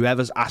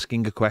whoever's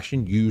asking a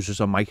question uses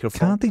a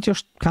microphone.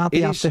 Can't they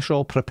have this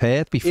all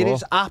prepared before? It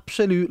is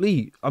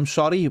absolutely... I'm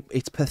sorry,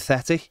 it's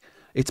pathetic.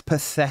 It's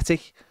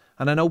pathetic.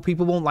 And I know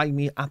people won't like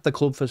me at the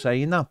club for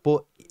saying that,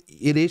 but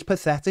it is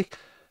pathetic.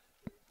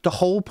 The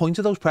whole point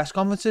of those press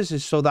conferences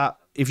is so that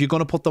if you're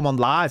going to put them on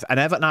live, and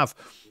Everton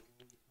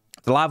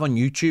they're live on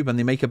YouTube and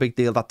they make a big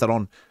deal that they're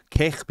on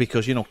Kick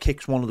because, you know,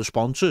 Kick's one of the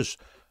sponsors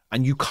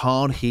and you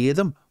can't hear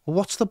them. Well,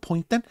 what's the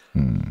point then?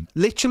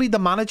 Literally, the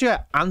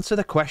manager answered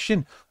a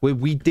question where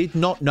we did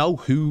not know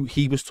who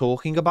he was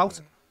talking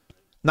about.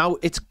 Now,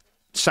 it's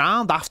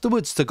sound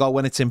afterwards to go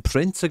when it's in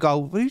print to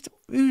go, who's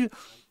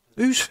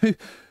reading?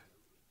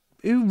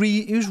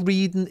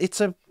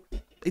 It's a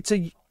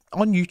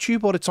on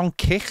YouTube or it's on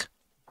Kick.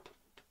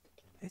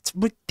 It's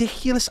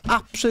ridiculous,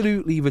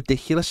 absolutely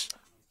ridiculous.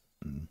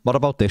 What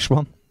about this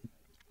one?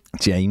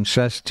 James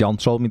says, John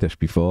told me this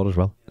before as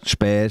well.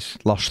 Spurs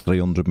lost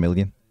 300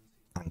 million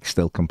and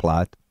still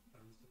complied.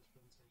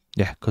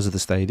 Yeah, because of the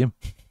stadium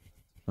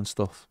and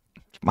stuff.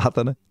 It's mad,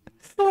 isn't it?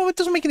 No, it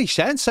doesn't make any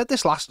sense.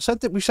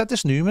 We've said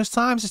this numerous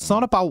times. It's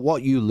not about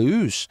what you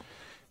lose.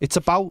 It's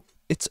about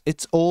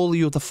it's all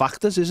the other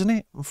factors, isn't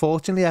it?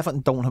 Unfortunately,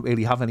 Everton don't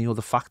really have any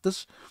other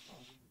factors.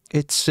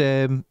 it's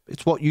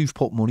what you've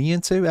put money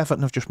into.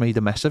 Everton have just made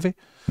a mess of it.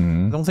 I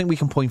don't think we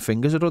can point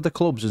fingers at other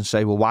clubs and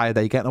say, well, why are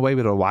they getting away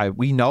with it, or why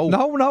we know?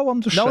 No,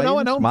 I'm just saying.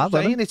 I know. I'm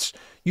saying it's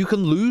you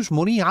can lose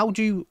money.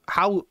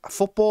 How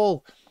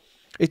football?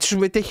 It's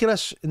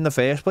ridiculous in the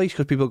first place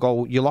because people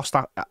go, you lost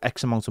that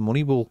X amount of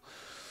money. Well,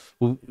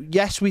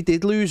 yes, we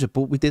did lose it,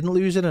 but we didn't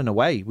lose it in a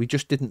way. We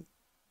just didn't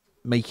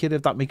make it,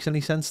 if that makes any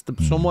sense.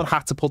 Someone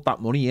had to put that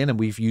money in, and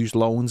we've used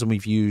loans, and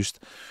we've used,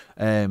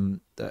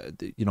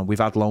 we've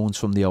had loans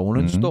from the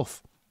owner and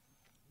stuff.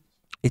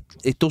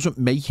 It doesn't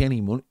make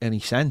any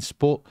sense,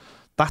 but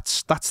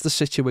that's the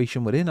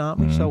situation we're in, aren't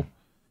we? So,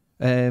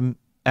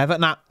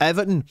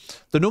 Everton,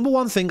 the number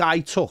one thing I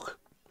took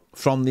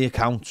from the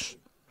accounts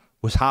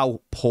was how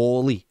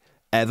poorly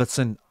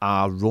Everton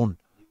are run,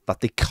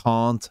 that they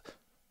can't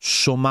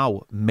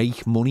somehow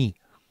make money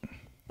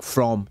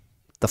from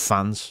the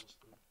fans.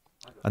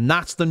 And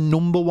that's the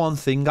number one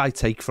thing I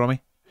take from it.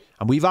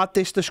 And we've had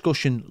this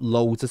discussion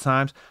loads of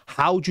times.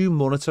 How do you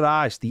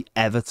monetize the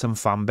Everton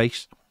fan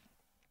base?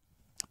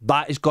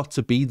 That has got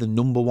to be the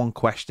number one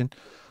question.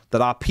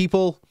 There are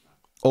people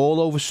all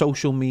over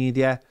social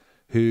media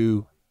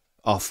who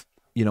are,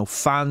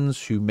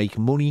 fans who make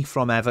money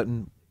from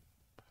Everton.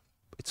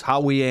 It's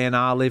how we earn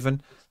our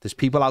living. There's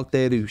people out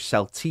there who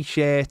sell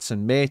T-shirts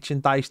and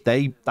merchandise.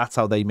 That's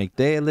how they make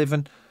their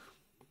living.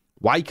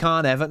 Why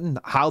can't Everton?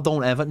 How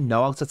don't Everton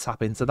know how to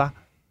tap into that?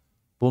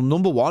 Well,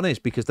 number one is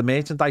because the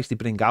merchandise they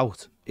bring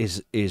out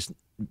is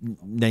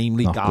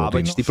namely not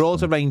garbage. They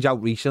brought a range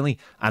out recently,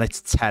 and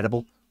it's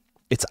terrible.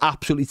 It's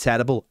absolutely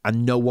terrible,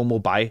 and no one will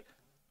buy it.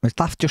 Is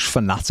that just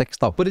fanatics,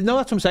 though? But no,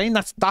 that's what I'm saying.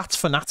 That's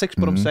fanatics.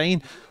 But I'm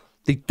saying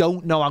they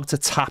don't know how to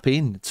tap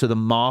into the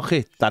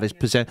market that is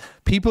present.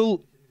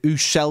 People who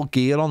sell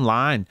gear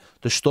online,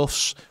 the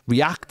stuff's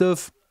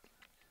reactive.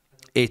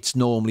 It's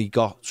normally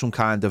got some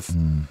kind of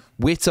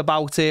wit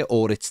about it,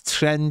 or it's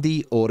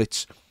trendy, or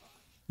it's,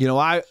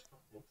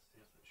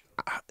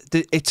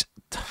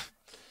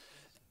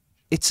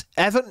 it's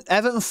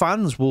Everton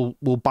fans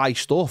will buy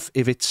stuff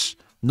if it's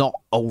not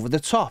over the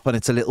top and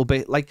it's a little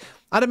bit like,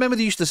 I remember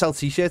they used to sell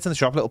T-shirts in the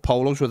shop, little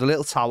polos with a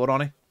little tower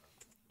on it.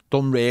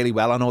 Done really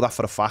well. I know that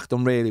for a fact.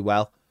 Done really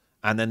well.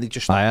 And then they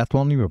just I had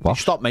one. You were boss.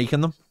 They stopped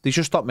making them. They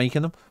just stopped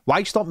making them.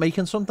 Why stop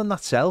making something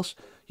that sells?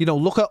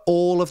 Look at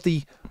all of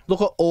the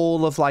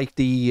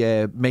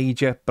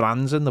major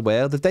brands in the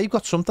world. If they've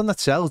got something that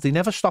sells, they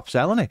never stop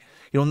selling it.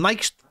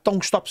 Nike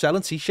don't stop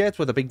selling T-shirts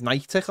with a big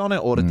Nike tick on it,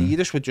 or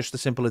Adidas with just a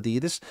simple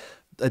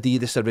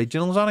Adidas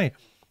originals on it.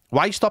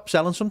 Why stop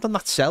selling something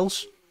that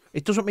sells?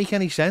 It doesn't make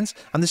any sense.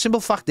 And the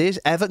simple fact is,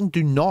 Everton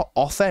do not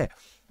offer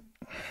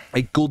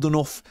a good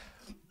enough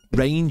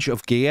range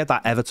of gear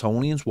that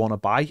Evertonians want to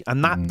buy,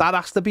 and that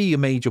has to be a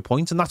major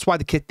point, and that's why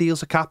the kit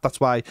deals are capped. That's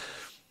why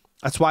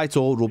it's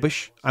all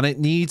rubbish, and it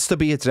needs to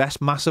be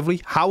addressed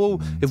massively.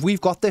 If we've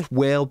got this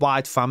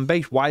worldwide fan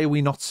base, why are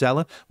we not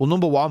selling? Well,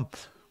 number one,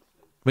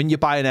 when you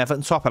buy an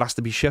Everton top, it has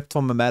to be shipped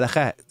from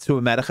America to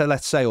America,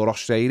 let's say, or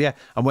Australia,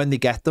 and when they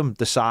get them,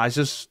 the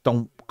sizes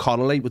don't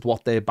correlate with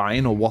what they're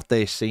buying or what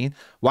they're seeing.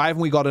 Why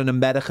haven't we got an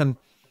American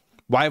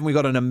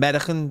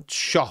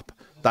shop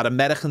that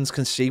Americans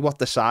can see what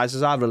the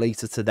sizes are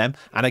related to them,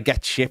 and it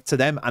gets shipped to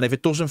them, and if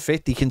it doesn't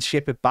fit, they can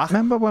ship it back?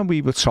 Remember when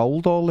we were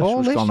told all this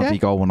was going to be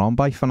going on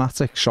by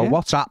fanatics? So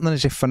what's happening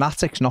is, if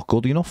fanatics not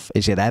good enough,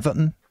 is it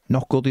Everton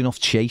not good enough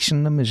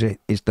chasing them? Is there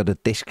a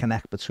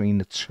disconnect between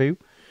the two?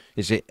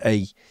 Is it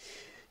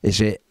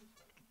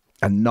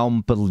a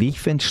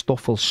non-belief in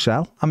stuff will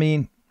sell? I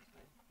mean,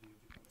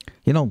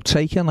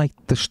 taking like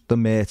the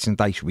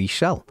merchandise we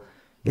sell,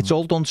 it's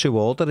all done to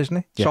order, isn't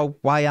it? Yeah. So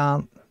why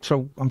aren't?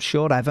 So I'm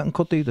sure Everton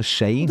could do the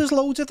same. There's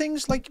loads of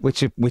things like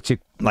which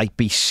like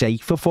be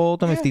safer for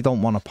them if they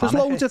don't want to panic.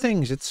 There's loads of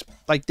things. It's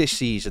like this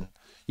season.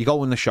 You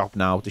go in the shop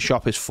now. The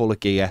shop is full of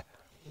gear,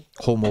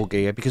 Hummel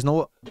gear, because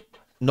no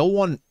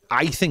one,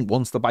 I think,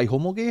 wants to buy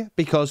Hummel gear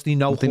because they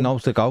know they're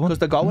going. Because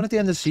they're going at the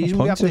end of the season.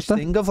 We have this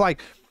thing of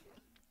like,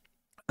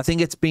 I think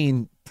it's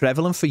been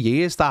prevalent for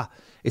years that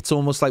it's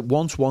almost like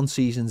once one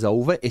season's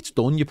over, it's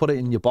done. You put it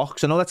in your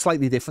box. I know that's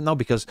slightly different now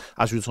because,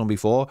 as we've done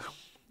before,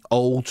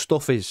 old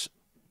stuff is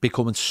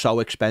becoming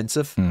so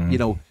expensive.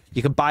 You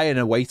can buy an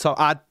away top.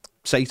 I'd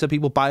say to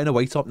people, buy an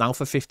away top now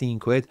for 15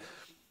 quid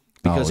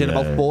because in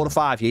about 4 or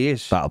 5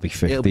 years that'll be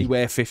 50. It'll be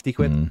worth 50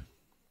 quid.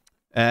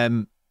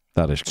 That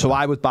is cool. So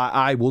I would buy,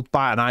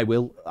 and I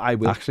will.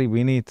 Actually, we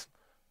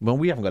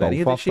haven't got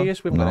any of this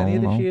year's. We haven't got any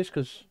of this year's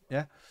because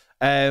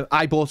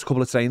I bought a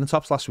couple of training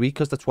tops last week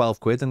because they're 12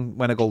 quid, and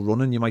when I go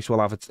running, you might as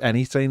well have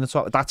any training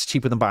top. That's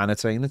cheaper than buying a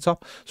training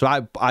top. So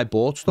I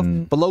bought stuff.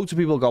 But loads of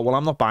people go, well,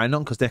 I'm not buying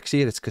none because next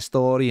year it's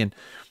Castori,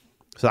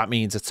 so that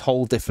means it's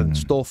whole different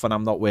stuff, and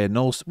I'm not wearing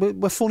those.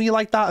 We're funny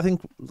like that. I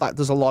think like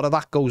there's a lot of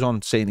that goes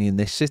on, certainly in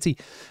this city.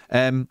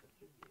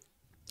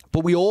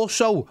 But we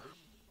also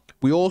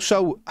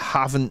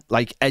haven't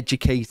like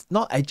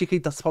not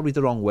educate, that's probably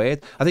the wrong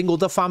word. I think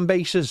other fan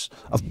bases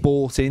have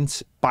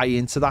buy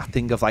into that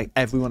thing of like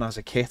everyone has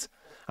a kit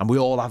and we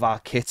all have our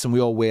kits and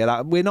we all wear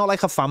that. We're not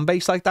like a fan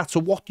base like that. So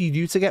what do you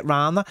do to get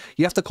round that?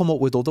 You have to come up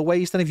with other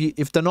ways. Then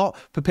if they're not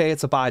prepared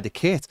to buy the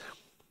kit,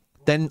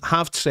 then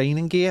have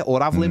training gear or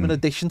have limited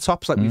edition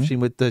tops like we've seen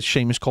with the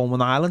Seamus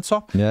Coleman Island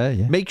top. Yeah.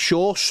 Make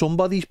sure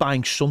somebody's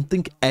buying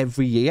something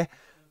every year,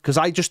 because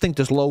I just think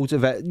there's loads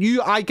of it.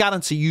 I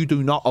guarantee you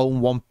do not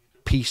own one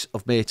piece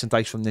of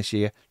merchandise from this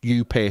year.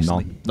 You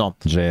personally, none.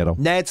 Zero.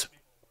 Ned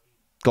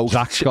goes.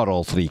 Zach's got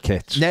all 3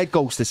 kits. Ned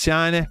goes to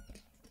China.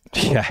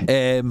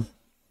 Yeah.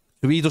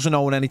 He doesn't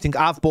own anything.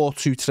 I've bought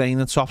 2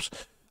 training tops.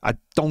 I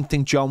don't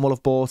think John will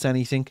have bought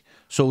anything.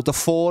 So the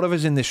 4 of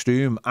us in this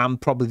room, I'm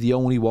probably the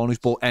only one who's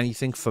bought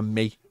anything for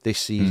me this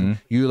season.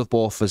 You'll have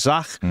bought for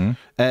Zach.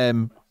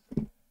 And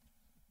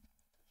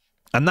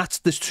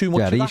there's too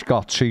much. Yeah, he's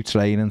got 2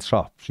 training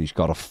tops. He's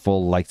got a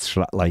full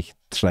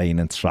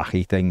training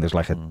tracky thing. There's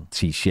like a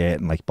t-shirt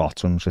and like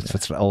bottoms.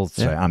 It's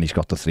and he's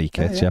got the 3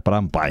 kits. Yeah, but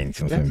I'm buying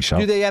anything for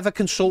myself. Do they ever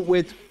consult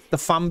with the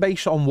fan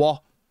base on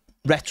what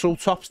retro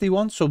tops they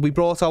want? So we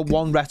brought out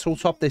 1 retro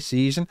top this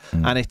season,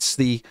 and it's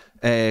the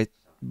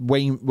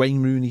Wayne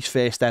Rooney's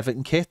first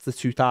Everton kit, the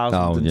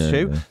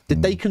 2002.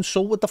 Did they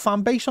consult with the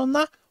fan base on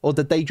that, or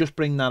did they just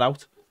bring that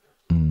out?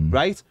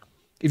 Right?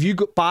 If you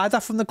buy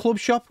that from the club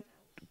shop,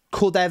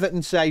 could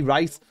Everton say,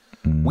 right,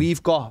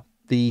 we've got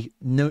the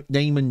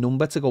name and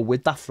number to go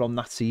with that from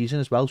that season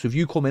as well? So if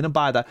you come in and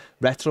buy that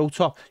retro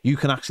top, you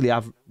can actually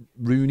have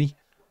Rooney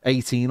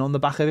 18 on the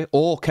back of it,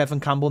 or Kevin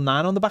Campbell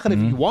 9 on the back of it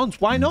if you want.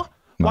 Why not?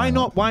 Why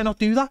not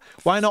do that?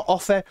 Why not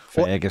offer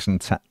Ferguson?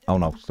 Oh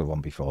no, it's the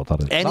one before that.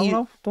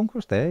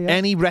 Dunker's there. Yeah.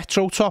 Any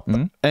retro top,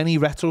 any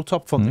retro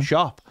top from the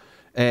shop.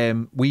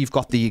 We've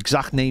got the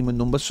exact name and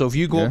number. So if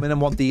you go in and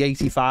want the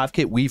 85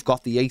 kit, we've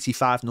got the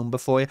 85 number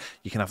for you.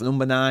 You can have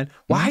number 9.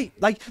 Why?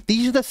 Like,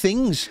 these are the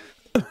things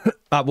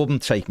that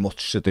wouldn't take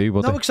much to do,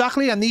 would it? No,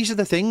 exactly. And these are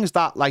the things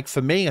that, like,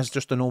 for me as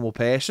just a normal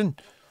person,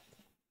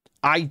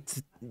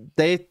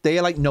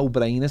 they're like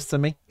no-brainers to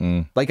me.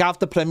 Like, I have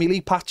the Premier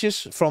League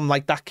patches from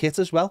like that kit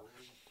as well.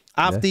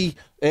 I have the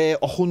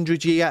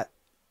 100-year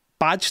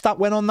badge that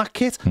went on that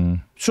kit.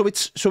 So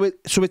it's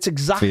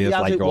exactly feels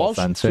as like it was.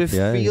 authentic.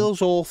 So it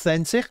feels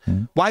authentic.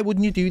 Why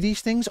wouldn't you do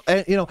these things?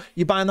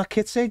 You're buying that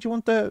kit. Say, do you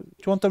want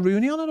the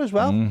Rooney on it as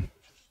well?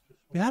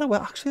 Yeah,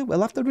 well, actually, we'll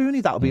have the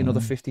Rooney. That'll be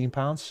another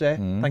 £15, sir.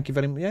 Thank you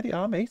very much.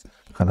 Yeah, mate.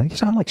 I think you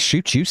sound like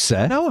shoot you,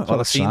 sir. No,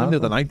 I've seen them the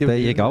other night. There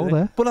you go,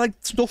 there. But like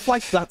stuff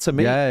like that to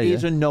me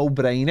is a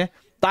no-brainer.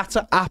 That's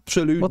an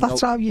absolute. Well,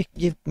 that's how you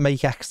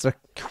make extra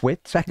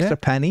quits, extra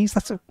pennies.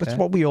 That's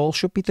what we all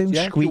should be doing.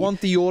 Yeah. Do you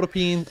want the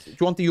European? Do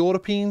you want the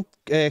European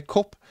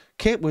Cup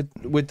kit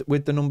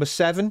with the number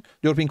 7? The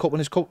European Cup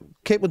Winners' Cup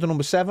kit with the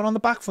number 7 on the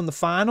back from the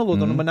final, or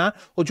the number 9,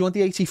 or do you want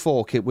the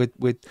 84 kit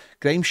with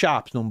Graham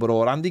Sharp's number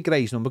or Andy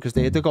Gray's number because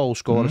they're the goal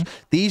scorers?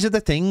 These are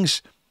the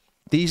things.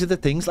 These are the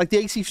things like the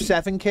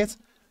 87 kit.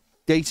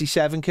 The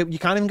 87 kit. You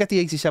can't even get the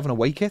 87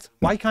 away kit.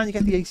 Why can't you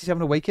get the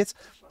 87 away kit?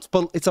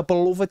 It's a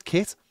beloved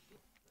kit.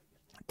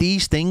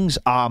 These things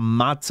are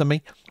mad to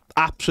me.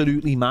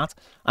 Absolutely mad.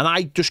 And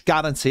I just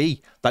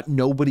guarantee that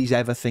nobody's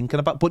ever thinking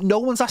about. But no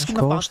one's asking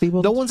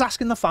no one's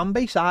asking the fan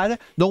base either.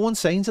 No one's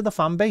saying to the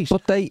fan base.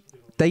 But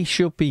they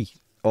should be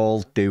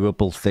all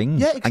doable things.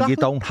 Yeah, exactly. And you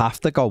don't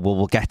have to go, well,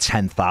 we'll get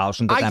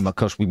 10,000 of them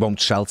because we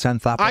won't sell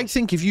 10,000. I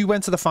think if you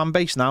went to the fan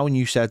base now and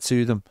you said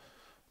to them,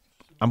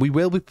 and we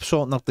will be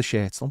sorting out the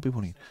shirts, don't be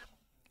worried.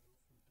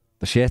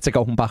 The shirts are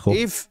going back up.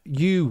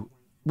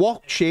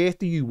 What shirt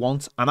do you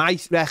want? And I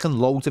reckon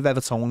loads of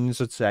Evertonians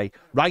would say,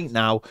 right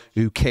now,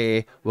 who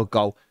care, will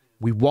go,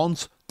 we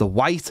want the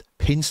white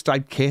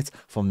pinstripe kit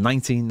from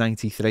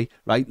 1993,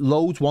 right?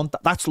 Loads want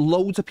that. That's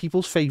loads of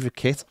people's favourite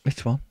kit.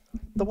 Which one?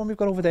 The one we've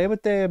got over there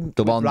with the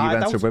one you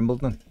went to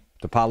Wimbledon.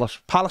 The Palace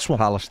one.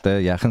 Palace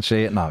there, yeah, I can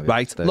see it now.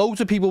 Right,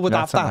 loads of people would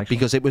have that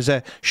because it was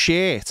a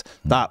shirt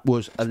that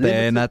was a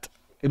limited.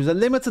 It was a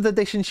limited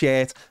edition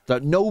shirt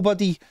that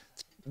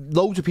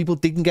loads of people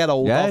didn't get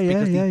hold of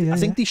because I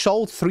think they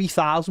sold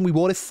 3,000. We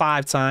bought it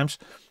 5 times,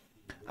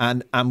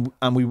 and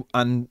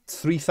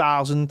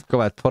 3,000.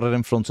 Go ahead, put it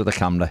in front of the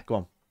camera. Go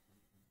on.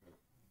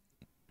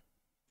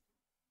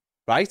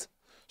 Right.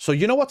 So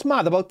you know what's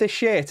mad about this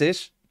shirt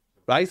is,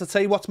 right? I'll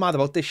tell you what's mad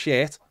about this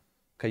shirt.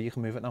 Okay, you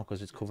can move it now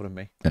because it's covering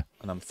me, and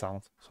I'm the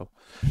talent. So,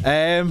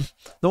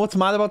 know what's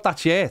mad about that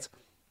shirt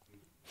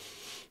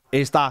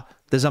is that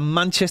there's a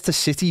Manchester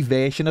City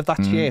version of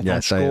that shirt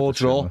on Score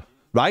Draw.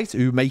 Right,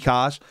 who make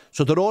ours.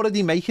 So they're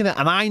already making it.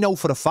 And I know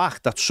for a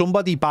fact that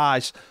somebody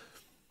buys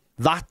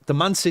the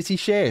Man City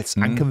shirts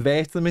and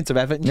converts them into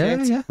Everton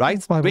shirts. Yeah.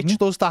 Right? Rich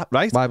does that,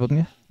 right? Why wouldn't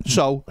you?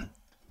 So,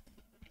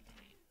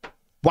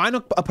 why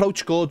not approach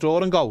Score Draw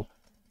and go,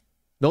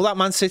 no, that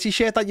Man City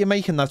shirt that you're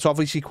making, that's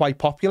obviously quite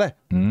popular.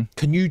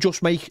 Can you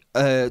just make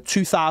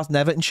 2,000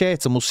 Everton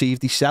shirts and we'll see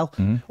if they sell?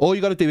 All you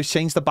got to do is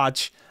change the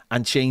badge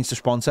and change the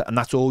sponsor, and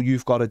that's all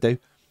you've got to do.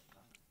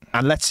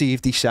 And let's see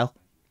if they sell.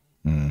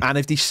 And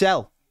if they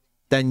sell,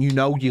 then you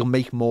know you'll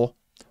make more.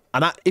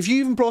 And if you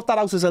even brought that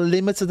out as a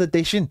limited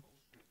edition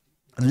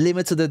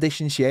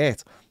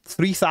shirt,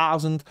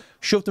 3,000,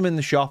 shove them in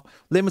the shop,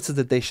 limited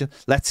edition,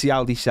 let's see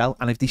how they sell.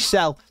 And if they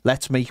sell,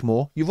 let's make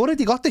more. You've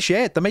already got the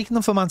shirt. They're making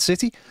them for Man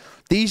City.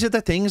 These are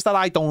the things that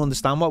I don't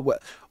understand.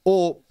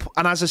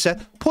 And as I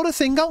said, put a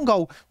thing out and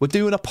go, we're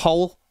doing a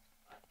poll.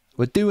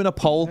 We're doing a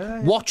poll.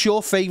 Yeah. What's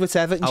your favourite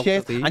Everton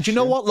shirt? And you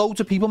know what? Loads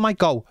of people might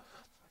go,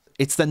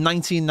 it's the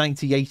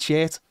 1998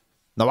 shirt.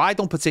 Now, I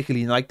don't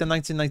particularly like the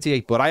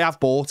 1998, but I have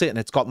bought it and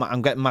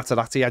I'm getting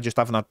Materazzi. I just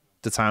haven't had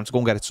the time to go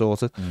and get it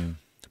sorted.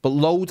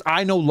 But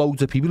I know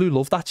loads of people who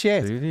love that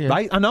shirt,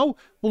 right? I know.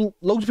 Well,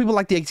 loads of people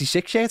like the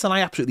 86 shirt, and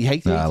I absolutely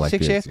hate the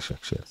 86 shirt.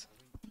 86 shirt.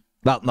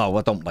 Well, no,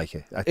 I don't like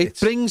it. It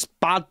brings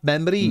bad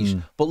memories,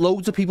 but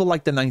loads of people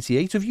like the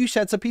 98. So if you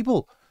said to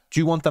people, do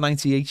you want the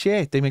 98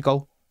 shirt? They may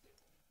go,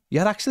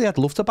 yeah, actually, I'd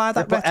love to buy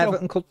that. But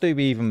Everton could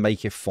even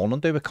make it fun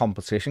and do a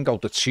competition. Go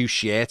to 2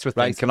 shirts with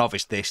thinking of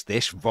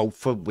this. Vote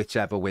for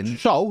whichever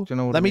wins. So, do you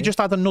know let me just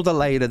add another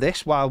layer of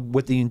this while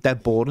we're being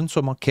dead boring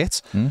some more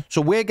kits. So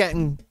we're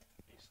getting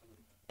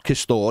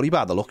Custori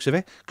by the looks of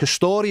it.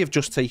 Custori have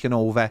just taken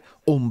over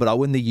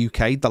Umbro in the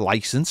UK, the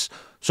licence.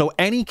 So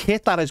any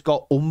kit that has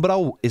got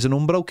Umbro is an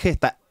Umbro kit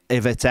that,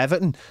 if it's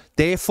Everton,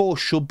 therefore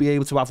should be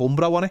able to have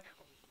Umbro on it.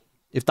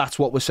 If that's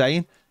what we're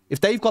saying. If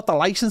they've got the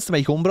license to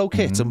make Umbro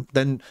kits,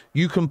 then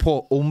you can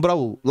put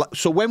Umbro.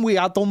 So when we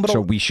add Umbro...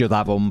 So we should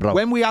have Umbro.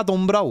 When we add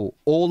Umbro,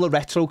 all the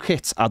retro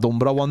kits had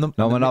Umbro on them.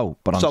 No, I know.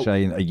 But I'm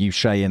saying, are you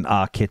saying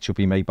our kit should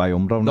be made by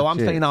Umbro? No, I'm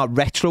saying our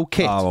retro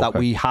kit that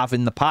we have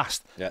in the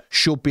past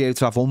should be able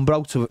to have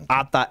Umbro to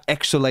add that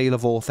extra layer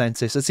of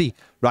authenticity,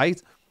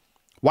 right?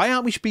 Why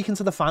aren't we speaking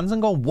to the fans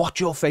and going, what's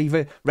your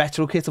favourite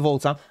retro kit of all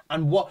time?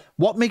 And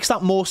what makes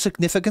that more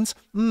significant?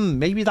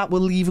 Maybe that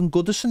will leave in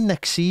Goodison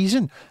next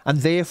season. And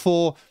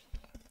therefore...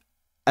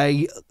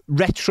 a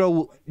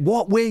retro,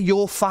 what were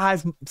your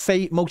 5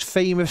 most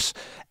famous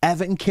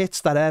Everton kits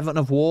that Everton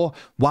have wore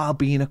while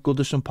being at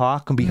Goodison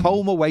Park? Can be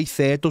home, away,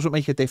 third, doesn't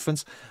make a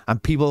difference.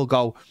 And people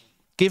go,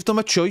 give them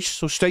a choice.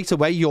 So straight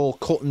away, you're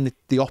cutting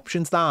the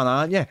options down,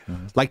 aren't you?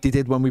 Like they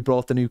did when we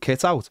brought the new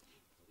kit out.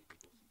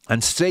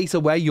 And straight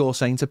away, you're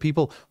saying to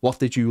people, what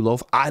did you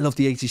love? I love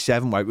the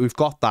 87, right? We've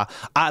got that.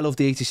 I love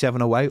the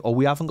 87 away. Or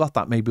we haven't got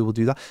that. Maybe we'll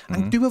do that.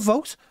 And do a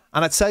vote.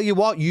 And I tell you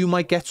what, you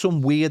might get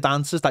some weird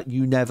answers that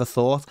you never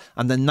thought.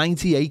 And the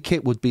 98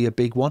 kit would be a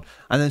big one.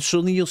 And then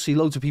suddenly you'll see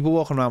loads of people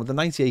walking around with the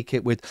 98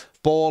 kit with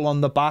Ball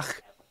on the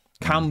back,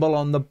 Campbell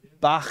on the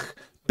back,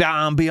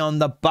 Bambi on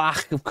the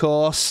back, of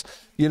course.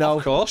 You know,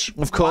 of course.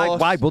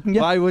 Why wouldn't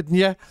you? Why wouldn't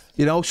you?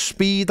 You know,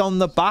 Speed on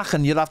the back,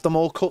 and you'd have them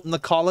all cutting the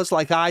collars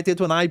like I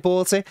did when I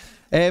bought it.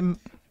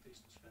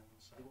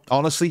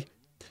 Honestly,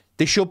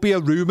 there should be a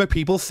room of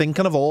people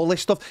thinking of all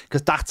this stuff,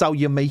 because that's how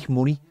you make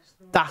money.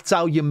 That's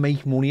how you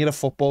make money at a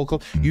football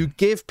club. You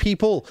give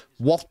people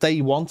what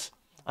they want.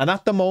 And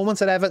at the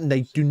moment at Everton,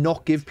 they do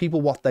not give people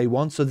what they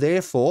want. So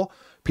therefore,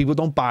 people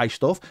don't buy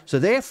stuff. So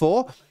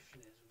therefore,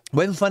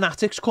 when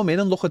fanatics come in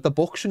and look at the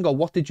books and go,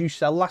 what did you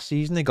sell last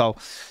season? They go,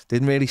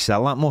 didn't really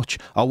sell that much.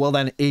 Oh, well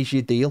then, here's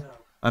your deal.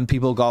 And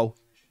people go,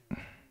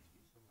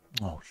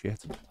 oh,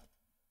 shit.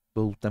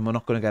 Well, then we're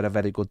not going to get a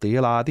very good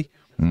deal, are they?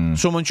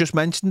 Someone just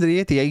mentioned it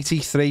here, the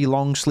 83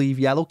 long sleeve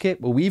yellow kit.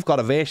 Well, we've got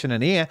a version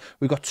in here.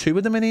 We've got 2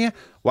 of them in here.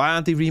 Why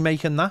aren't they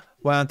remaking that?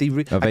 Why aren't they...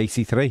 Of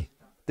 83?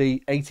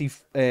 The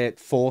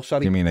 84,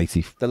 sorry. You mean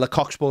 80? The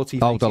Lecoq Sportif.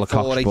 Oh, the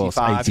Lecoq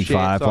Sportif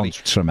 85 one's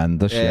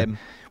tremendous, yeah.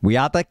 We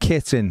had that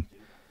kit in...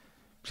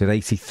 Was it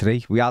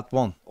 83? We had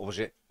one. Or was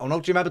it... Oh, no,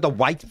 do you remember the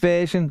white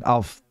version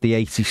of the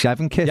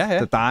 87 kit? Yeah.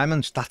 The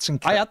diamonds? That's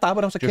incredible. I had that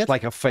when I was a kid. Just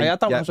like a faint... I had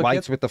that when I was a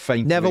white kid. with the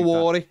faint... Never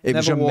wore it. It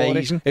was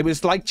amazing. It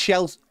was like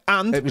Chelsea.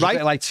 And, it was a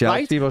bit like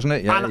Chelsea, wasn't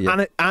it?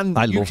 Yeah,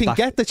 and you can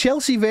get the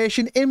Chelsea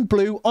version in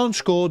blue on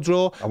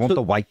ScoreDraw. I want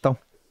the white, though.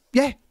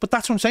 Yeah, but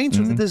that's what I'm saying.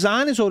 So the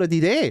design is already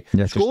there.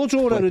 Yeah,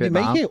 ScoreDraw already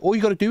make it. All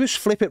you got to do is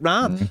flip it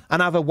round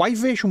and have a white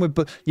version with...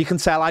 You can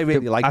tell I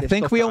really like it. I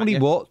think we only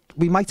wore...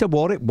 We might have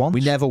wore it once.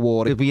 We never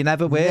wore it. We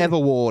never wear it? Never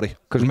wore it.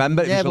 Because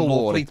remember, it was a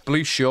lovely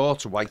blue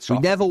shorts, white top.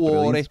 We never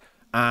wore it.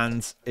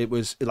 And it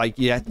was like,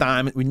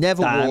 diamond. We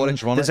never wore it.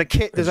 There's a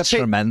kit. There's a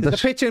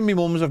picture in my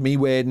mum's of me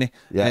wearing it.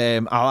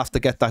 Yeah. I'll have to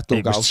get that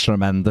dug out. It was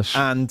tremendous.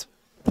 And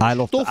I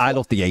love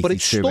the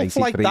 82,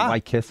 83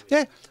 white kit.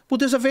 Yeah. Well,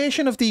 there's a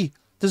version of the...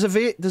 There's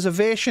a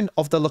version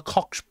of the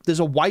Lecoq.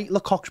 There's a white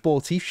Lecoq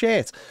Sportif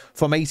shirt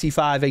from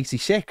 85,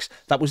 86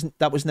 that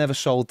was never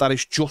sold. That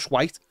is just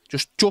white,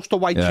 just a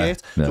white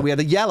shirt. Yeah. So we had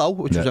a yellow,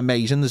 which was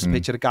amazing. There's a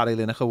picture of Gary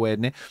Lineker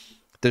wearing it.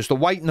 There's the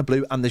white and the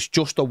blue, and there's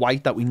just a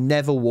white that we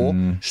never wore.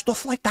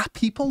 Stuff like that,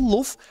 people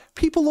love.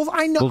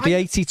 I know. Well, the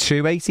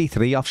 82,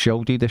 83, I've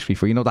showed you this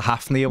before. You know the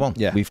Hafnia one.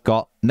 Yeah. We've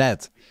got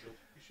Ned.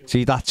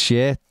 See that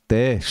shirt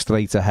there,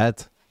 straight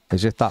ahead.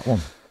 Is it that one?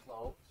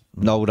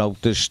 No.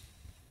 There's.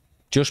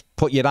 Just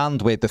put your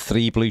hand with the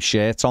 3 blue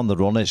shirts on the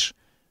runners.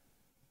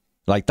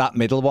 Like that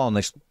middle one.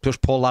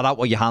 Just pull that out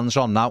with your hands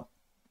on now.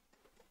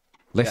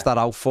 Lift that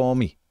out for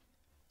me.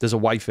 There's a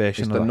white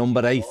version of the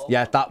number 8.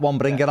 Yeah, that one.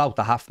 Bring it out.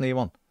 The Hafnia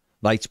one.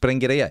 Right,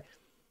 bring it here.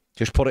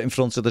 Just put it in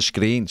front of the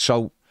screen.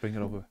 So bring it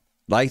over.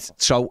 Right,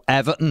 so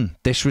Everton.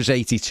 This was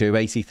 82,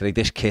 83.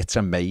 This kit's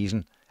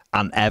amazing.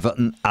 and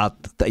Everton had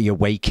the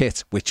away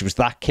kit, which was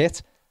that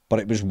kit, but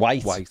it was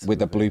white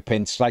with a blue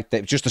pinstripe.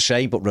 It was just the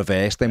same, but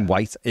reversed in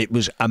white. It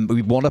was,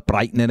 we won at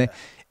Brighton in it.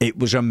 It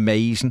was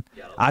amazing.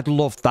 I'd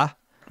love that.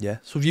 Yeah.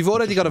 So if you've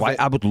already got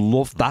I would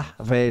love that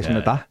version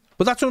of that.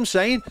 But that's what I'm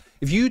saying.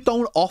 If you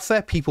don't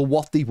offer people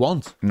what they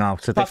want, no,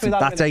 so that's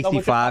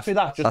 85.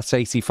 That's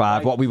 85.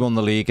 Right. What we won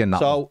the league in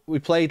that. So one. we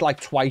played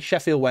like twice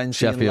Sheffield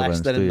Wednesday and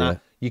Leicester and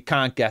that. You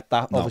can't get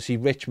that. No. Obviously,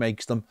 Rich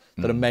makes them.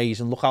 They're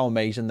amazing. Look how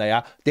amazing they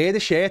are. They're the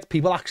shirt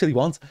people actually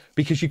want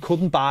because you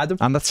couldn't buy them.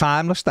 And they're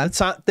timeless then.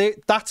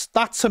 That's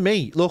to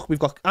me. Look, we've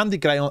got Andy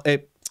Gray on,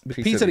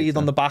 Peter Reid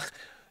on the back.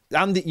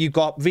 Andy, you've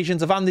got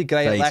visions of Andy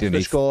Gray at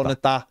Leicester scoring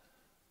at that.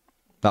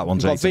 That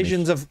one's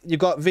you've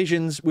got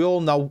visions. We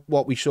all know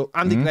what we saw.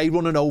 Andy Gray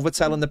running over,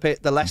 telling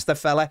the Leicester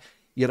fella,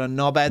 "You're a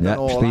knobhead," and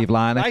all Steve that.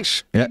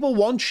 Linux. Right? People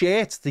want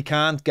shirts they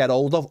can't get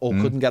hold of or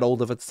couldn't get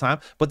hold of at the time.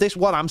 But this,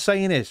 what I'm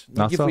saying is,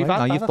 you've done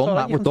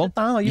that. We're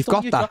done. You've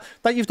got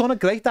that. You've done a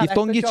great. You've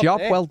done your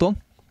job. Well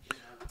done.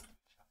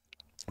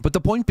 But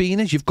the point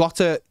being is, you've got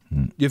to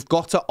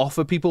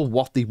offer people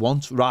what they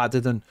want rather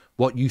than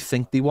what you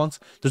think they want.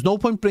 There's no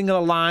point bringing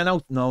a line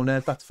out. No,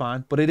 that's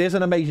fine. But it is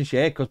an amazing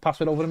shirt. Because pass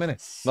it over a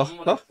minute. Look,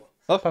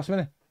 pass a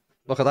minute.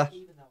 Look at that.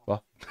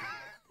 What?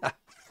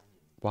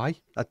 Why?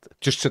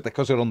 Just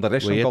because they're under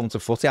this and going to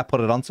footy, I put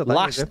it on to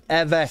last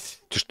ever.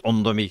 Just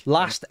under me.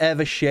 Last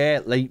ever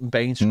shirt, Leighton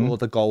Baines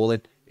scored the goal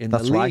in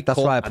that's the league. Right. That's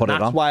why I put it on.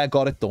 That's why I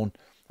got it done.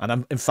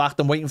 And in fact,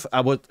 I'm waiting for.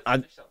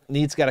 I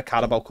need to get a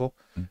Carabao Cup.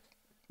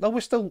 No,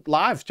 we're still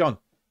live, John.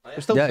 We're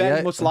still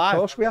very much live. Of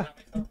course we are.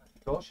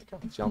 Of course you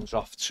can. John's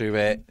off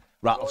to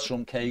rattle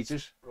some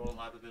cages.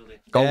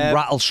 Go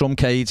rattle some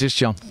cages,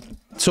 John.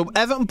 So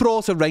Everton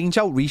brought a range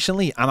out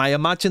recently, and I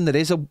imagine there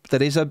is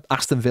a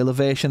Aston Villa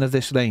version of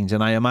this range,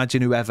 and I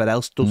imagine whoever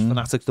else does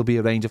Fanatics there'll be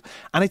a range of,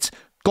 and it's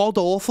god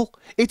awful.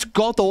 It's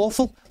god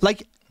awful.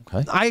 Like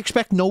I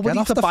expect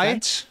nobody to buy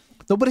it.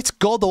 No, but it's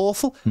god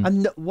awful.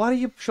 And what are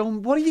you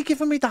showing? What are you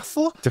giving me that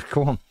for?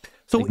 Come on.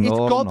 So it's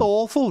god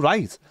awful,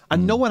 right?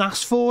 And no one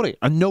asked for it,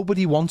 and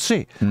nobody wants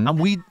it,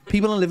 and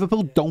people in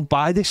Liverpool don't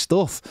buy this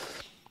stuff.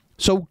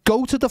 So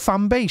go to the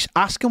fan base,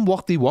 ask them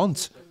what they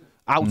want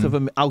out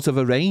of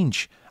a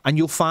range, and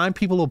you'll find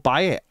people who'll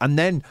buy it. And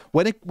then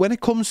when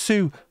it comes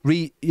to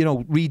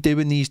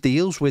redoing these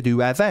deals with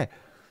whoever,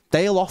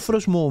 they'll offer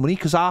us more money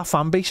because our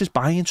fan base is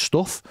buying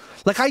stuff.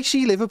 Like I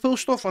see Liverpool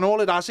stuff, and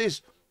all it has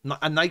is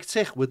a Nike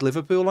tick with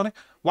Liverpool on it.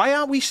 Why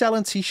aren't we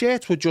selling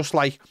T-shirts with just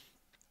like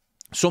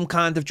some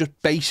kind of just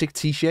basic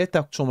T-shirt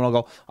that someone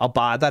will go, I'll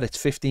buy that, it's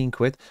 15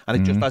 quid, and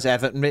it just has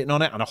Everton written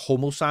on it and a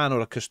Hummel sign or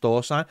a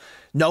Castor sign?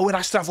 No, it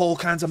has to have all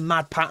kinds of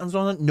mad patterns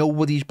on it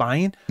nobody's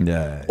buying.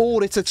 Yeah.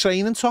 Or it's a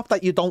training top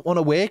that you don't want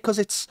to wear because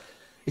it's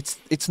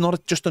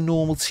not just a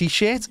normal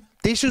T-shirt.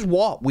 This is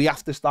what we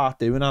have to start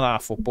doing at our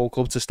football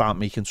club to start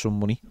making some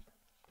money.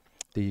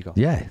 There you go.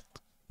 Yeah,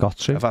 got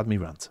to. I've had me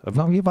rant.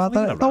 No, you've had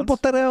that. No,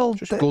 but they're all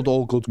just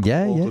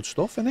good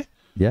stuff, innit?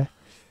 Yeah.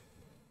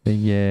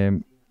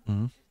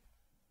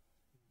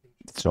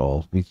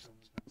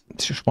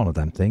 It's just one of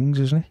them things,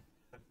 isn't it?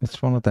 It's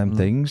one of them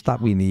things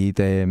that we need.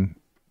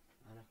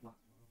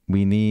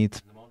 We need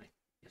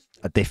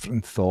a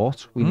different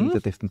thought. We need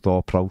a different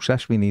thought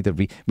process. We need a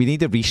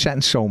reset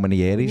in so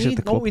many areas of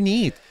the club. What we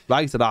need,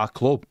 right, at our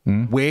club,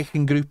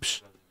 working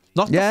groups,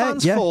 not the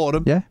fans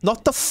forum,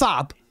 not the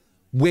fab,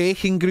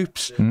 working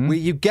groups where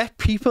you get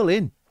people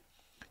in.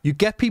 You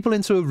get people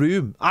into a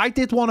room. I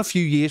did one a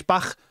few years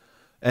back.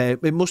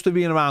 It must have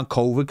been around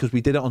COVID because we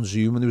did it on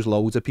Zoom and there was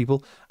loads of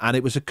people, and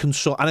it was a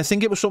consult, and I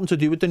think it was something to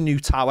do with the new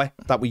tower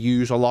that we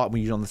use a lot. We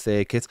use on the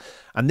third kit,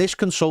 and this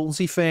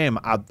consultancy firm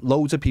had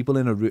loads of people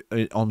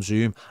on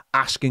Zoom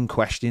asking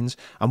questions,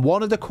 and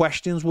one of the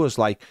questions was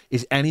like,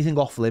 "Is anything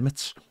off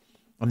limits?"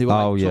 And they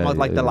were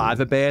the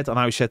liver bird, and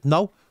I said,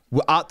 "No,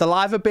 at the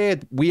liver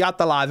bird, we had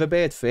the liver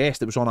bird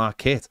first. It was on our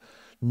kit.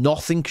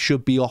 Nothing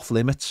should be off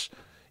limits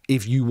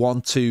if you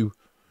want to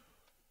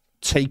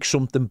take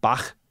something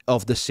back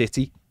of the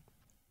city."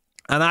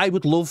 And I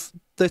would love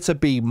there to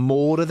be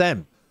more of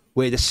them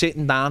where they're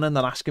sitting down and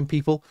they're asking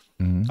people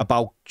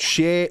about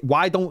shit.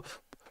 Number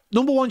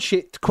one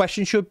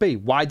question should be,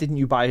 why didn't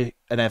you buy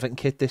an Everton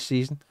kit this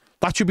season?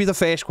 That should be the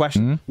first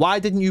question. Why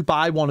didn't you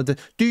buy one of the...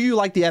 Do you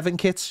like the Everton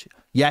kits?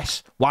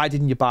 Yes. Why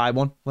didn't you buy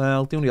one?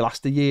 Well, they only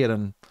last a year,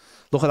 and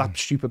look at that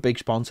stupid big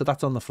sponsor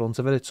that's on the front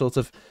of it. It's sort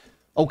of...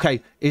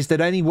 Okay, is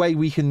there any way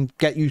we can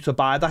get you to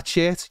buy that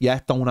shirt? Yeah,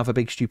 don't have a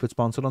big stupid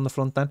sponsor on the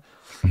front then.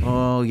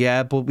 Oh,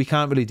 yeah, but we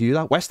can't really do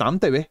that. West Ham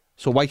do it,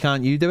 so why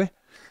can't you do it?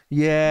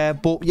 Yeah,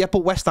 but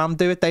West Ham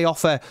do it. They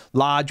offer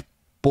large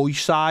boy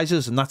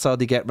sizes, and that's how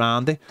they get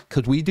round it.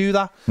 Could we do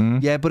that?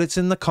 Yeah, but it's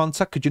in the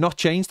contract. Could you not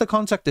change the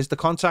contract? Is the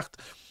contract...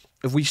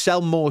 If we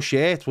sell more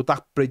shirts, would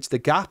that bridge the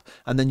gap?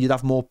 And then you'd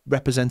have more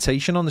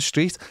representation on the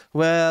street?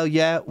 Well,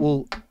 yeah.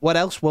 Well, what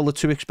else? Well, they're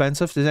too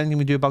expensive. There's anything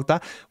we do about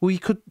that? Well, you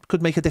could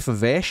make a different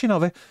version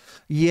of it.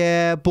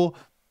 Yeah, but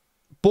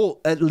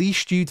at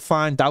least you'd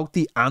find out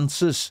the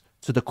answers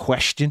to the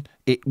question,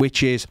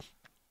 which is,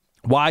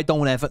 Why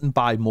don't Everton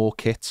buy more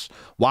kits?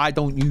 Why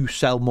don't you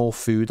sell more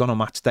food on a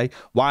match day?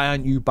 Why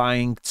aren't you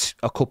buying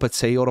a cup of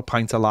tea or a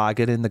pint of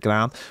lager in the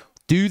ground?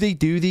 Do they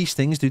do these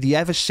things? Do they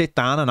ever sit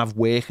down and have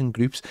working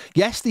groups?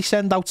 Yes, they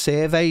send out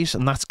surveys,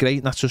 and that's great,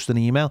 and that's just an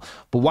email.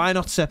 But why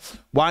not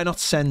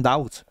send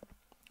out?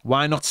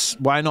 Why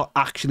not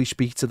actually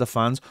speak to the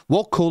fans?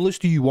 What colours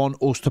do you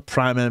want us to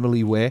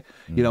primarily wear?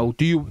 You know,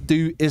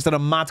 is there a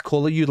mad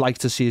colour you'd like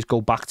to see us go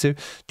back to?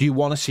 Do you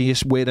want to see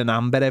us wearing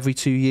amber every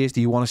 2 years?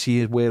 Do you want to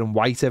see us wearing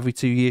white every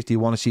 2 years? Do you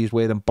want to see us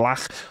wearing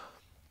black?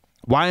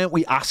 Why aren't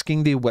we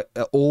asking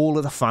all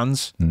of the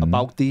fans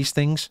about these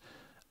things?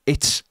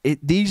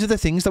 These are the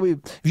things that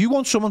if you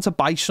want someone to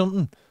buy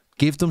something,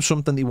 give them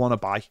something they want to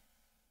buy.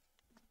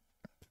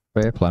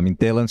 Fair play. I mean,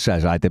 Dylan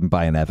says, I didn't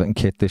buy an Everton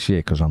kit this year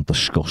because I'm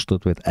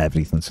disgusted with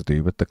everything to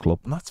do with the club.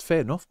 And that's fair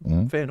enough.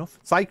 Fair enough.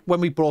 It's like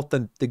when we brought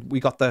we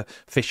got the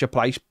Fisher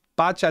Price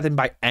badge. I didn't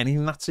buy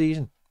anything that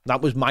season.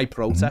 That was my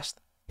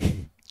protest.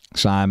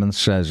 Simon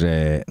says,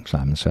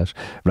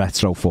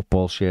 retro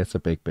football shirts are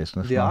big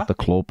business. Yeah. The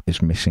club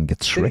is missing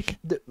its trick.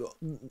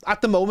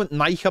 At the moment,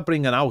 Nike are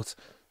bringing out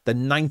the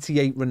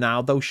 98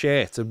 Ronaldo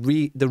shirt,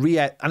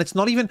 and it's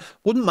not even,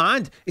 wouldn't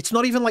mind, it's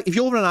not even like, if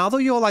you're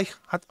Ronaldo, you're like,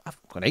 I'm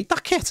going to hate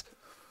that kit.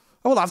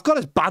 All I've got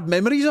is bad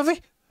memories of it.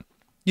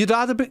 You'd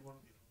rather be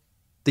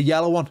the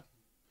yellow one.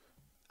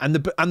 And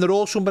they're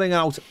also bringing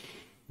out,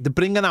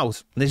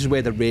 and this is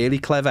where they're really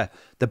clever,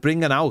 they're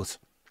bringing out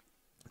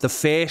the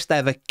first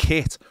ever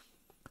kit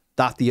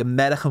that the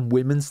American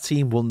women's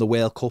team won the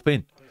World Cup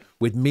in,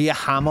 with Mia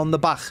Hamm on the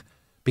back.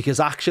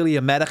 Because actually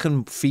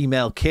American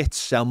female kits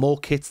sell more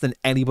kits than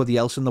anybody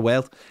else in the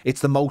world.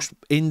 It's the most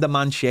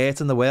in-demand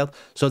shirt in the world.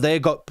 So they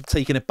got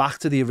taking it back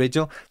to the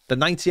original. The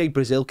 98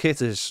 Brazil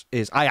kit is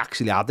I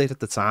actually had it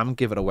at the time and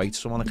give it away to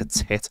someone like a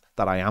tit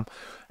that I am.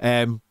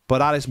 But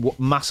that is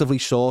massively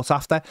sought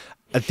after.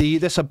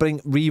 Adidas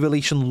are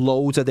re-releasing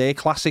loads of their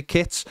classic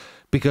kits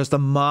because the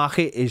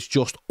market is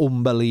just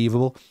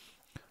unbelievable.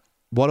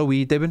 What are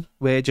we doing?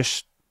 We're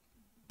just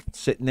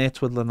sitting there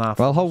twiddling our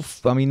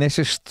thumbs. Well, I mean, this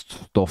is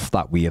stuff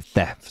that we have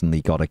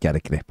definitely got to get a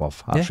grip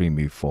of as we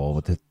move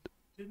forward. Didn't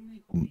they a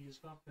couple of years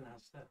ago in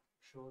Asda?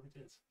 Sure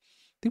they did.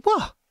 They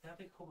what? They had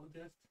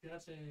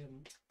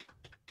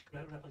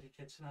replica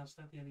kits in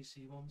Asda, the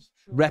NEC ones.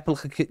 Sure.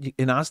 Replica kit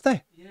in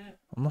Asda? Yeah.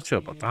 I'm not sure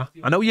about that.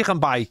 I know you can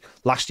buy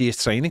last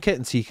year's training kit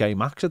in TK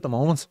Maxx at the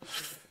moment.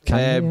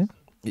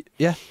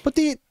 Yeah, but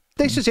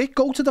this is it.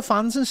 Go to the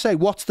fans and say,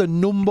 what's the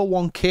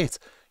 #1 kit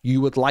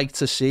you would like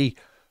to see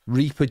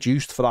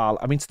reproduced for our,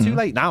 I mean, it's too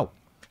late now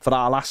for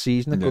our last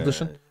season at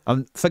Goodison.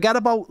 And forget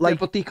about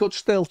but they could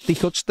still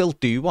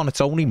do one.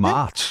 It's only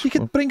March. You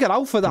could bring it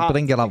out for that.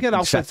 Bring it out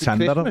in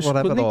September or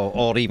whatever,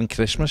 or even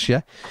Christmas.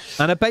 Yeah.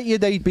 And I bet you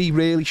they'd be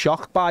really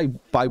shocked by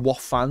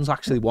what fans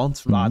actually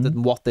want rather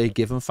than what they're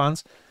giving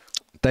fans.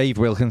 Dave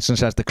Wilkinson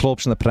says the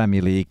clubs in the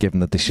Premier League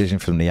given the decision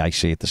from the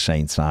IC at the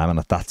same time, and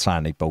at that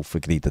time they both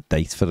agreed a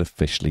date for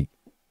officially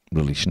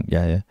releasing.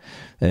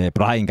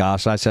 Brian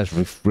Garside says,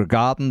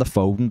 regarding the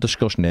Foden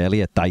discussion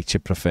earlier,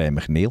 Dyche prefer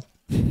McNeil.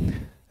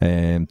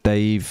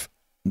 Dave,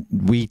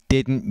 we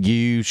didn't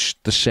use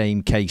the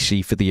same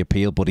KC for the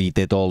appeal, but he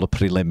did all the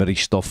preliminary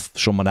stuff.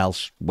 Someone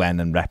else went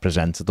and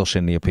represented us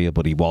in the appeal,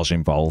 but he was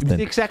involved. He was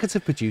the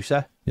executive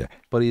producer,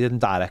 but he didn't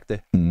direct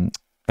it.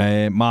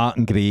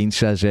 Martin Green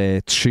says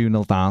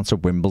 2-0 down to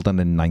Wimbledon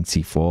in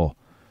 '94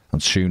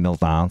 and 2-0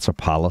 down to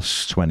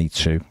Palace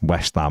 22,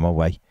 West Ham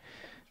away.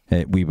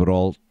 We were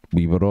all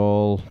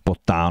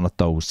but down at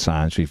those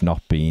times. We've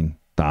not been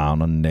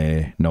down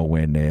and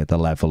nowhere near the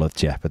level of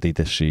jeopardy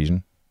this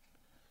season.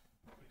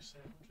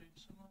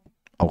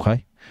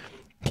 Okay.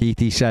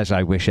 Keithy says,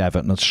 I wish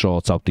Everton had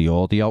sorted out the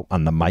audio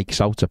and the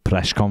mics out at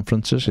press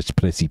conferences. It's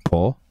pretty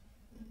poor.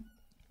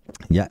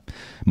 Yeah.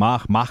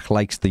 Mac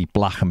likes the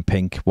black and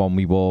pink one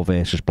we wore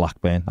versus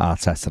Blackburn,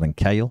 Arteta and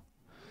Cahill.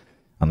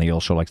 And he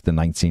also likes the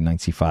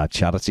 1995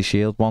 Charity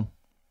Shield one.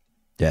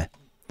 Yeah.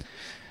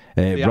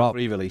 Rob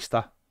re-released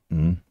that.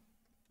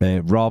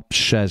 Rob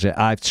says,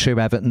 I have 2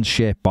 Everton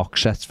shirt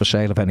box sets for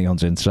sale if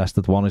anyone's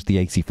interested. One is the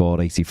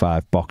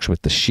 84-85 box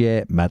with the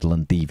shirt, medal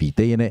and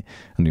DVD in it,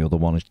 and the other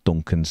one is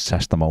Duncan's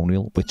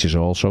testimonial, which is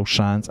also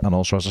signed and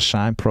also has a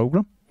signed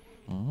programme.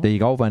 There you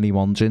go. If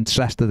anyone's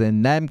interested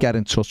in them, get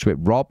in touch with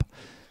Rob.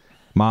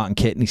 Martin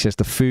Kitney says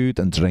the food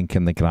and drink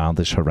in the ground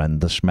is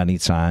horrendous. Many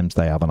times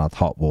they haven't had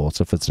hot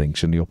water for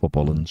drinks in the upper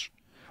Bullens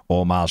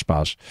or Mars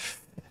bars.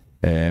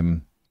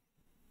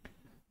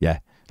 Yeah.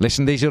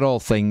 Listen, these are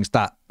all things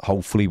that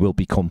hopefully will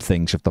become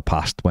things of the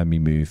past when we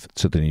move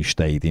to the new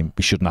stadium.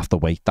 We shouldn't have to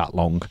wait that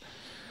long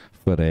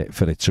for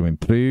it to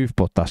improve,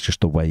 but that's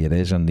just the way it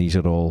is. And these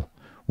are all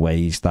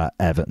ways that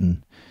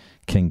Everton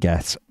can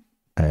get,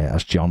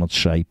 as John would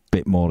say, a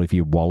bit more of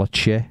your wallet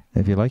share,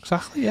 if you like.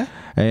 Exactly, yeah.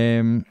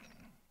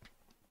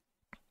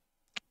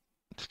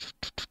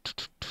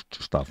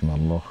 Just having a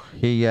look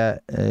here.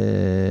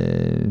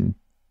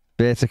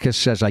 Verticus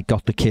says, I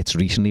got the kits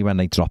recently when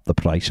they dropped the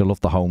price. I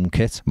love the home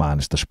kit,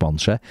 minus the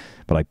sponsor,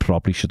 but I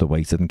probably should have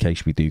waited in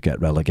case we do get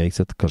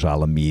relegated, because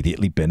I'll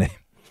immediately bin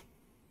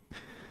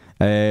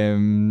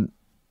it.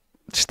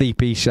 Steve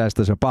P says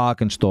there's a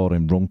bargain store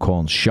in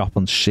Runcorn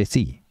Shopping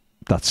City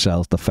that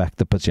sells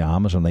defective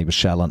pyjamas, and they were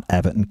selling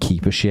Everton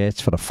keeper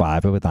shirts for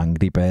 £5 with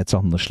Angry Birds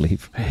on the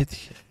sleeve.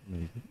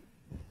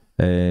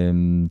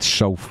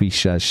 Sophie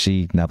says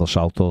she Neville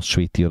Southall's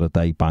tweet the other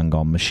day, bang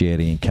on,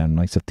 Mashiri and Ken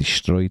Knight have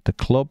destroyed the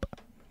club.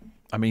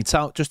 I mean,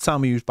 just tell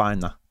me who's buying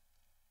that.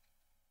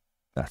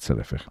 That's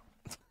horrific.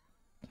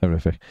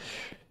 Horrific.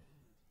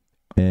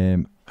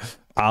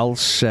 Al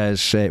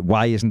says,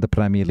 why isn't the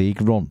Premier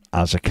League run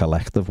as a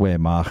collective where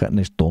marketing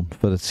is done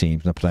for the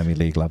teams in the Premier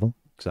League level?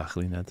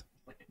 Exactly, Ned.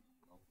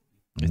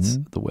 It's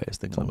the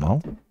worst thing in the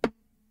world.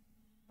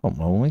 Don't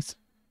know, mate.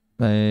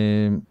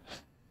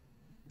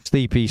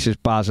 Steve P says,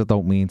 Baz, I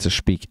don't mean to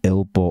speak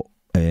ill, but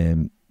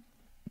the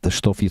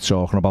stuff you're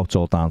talking about's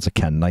all down to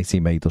Ken Knight. He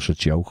made us a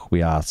joke.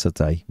 We are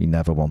today. He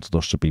never wanted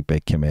us to be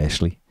big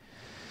commercially.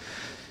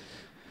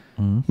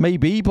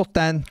 Maybe, but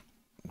then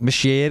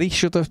Mashiri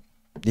should have.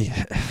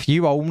 If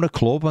you own a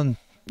club, and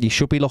you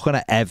should be looking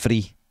at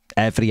every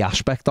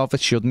aspect of it,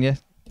 shouldn't you?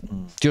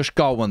 Just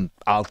go and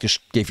I'll just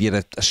give you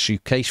a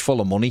suitcase full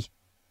of money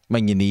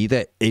when you need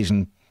it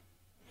isn't,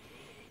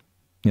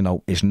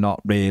 is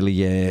not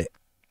really.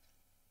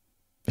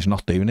 It's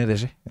not doing it,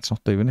 is it? It's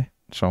not doing it.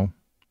 So,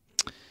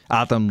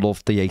 Adam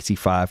loved the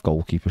 85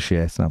 goalkeeper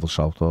shirt, Neville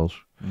Southall's.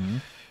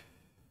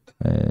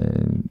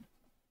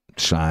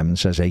 Simon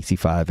says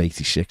 85,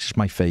 86 is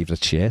my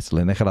favourite shirt.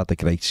 Lineker had a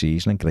great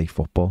season and great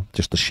football.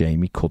 Just a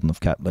shame he couldn't have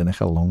kept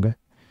Lineker longer.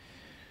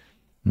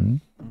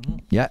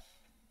 Yeah,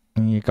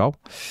 there you go.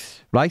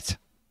 Right,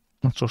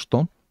 that's us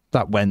done.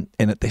 That went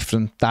in a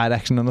different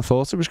direction than I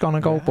thought it was going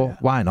to go,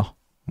 but why not?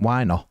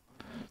 Why not?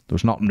 There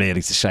was nothing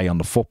really to say on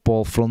the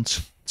football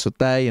front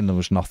today, and there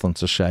was nothing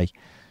to say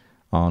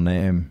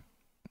on...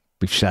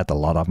 we've said a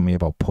lot, haven't we,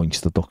 about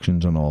points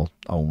deductions and all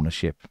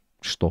ownership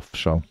stuff,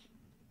 so...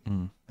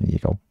 There you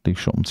go. Do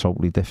something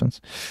totally different.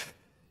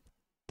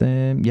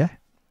 Yeah,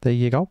 there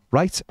you go.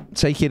 Right,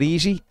 take it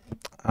easy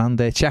and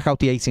check out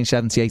the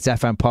 1878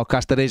 FM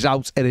podcast. It is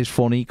out. It is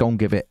funny. Go and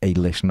give it a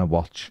listen, a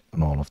watch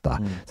and all of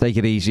that. Take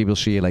it easy. We'll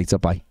see you later.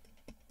 Bye.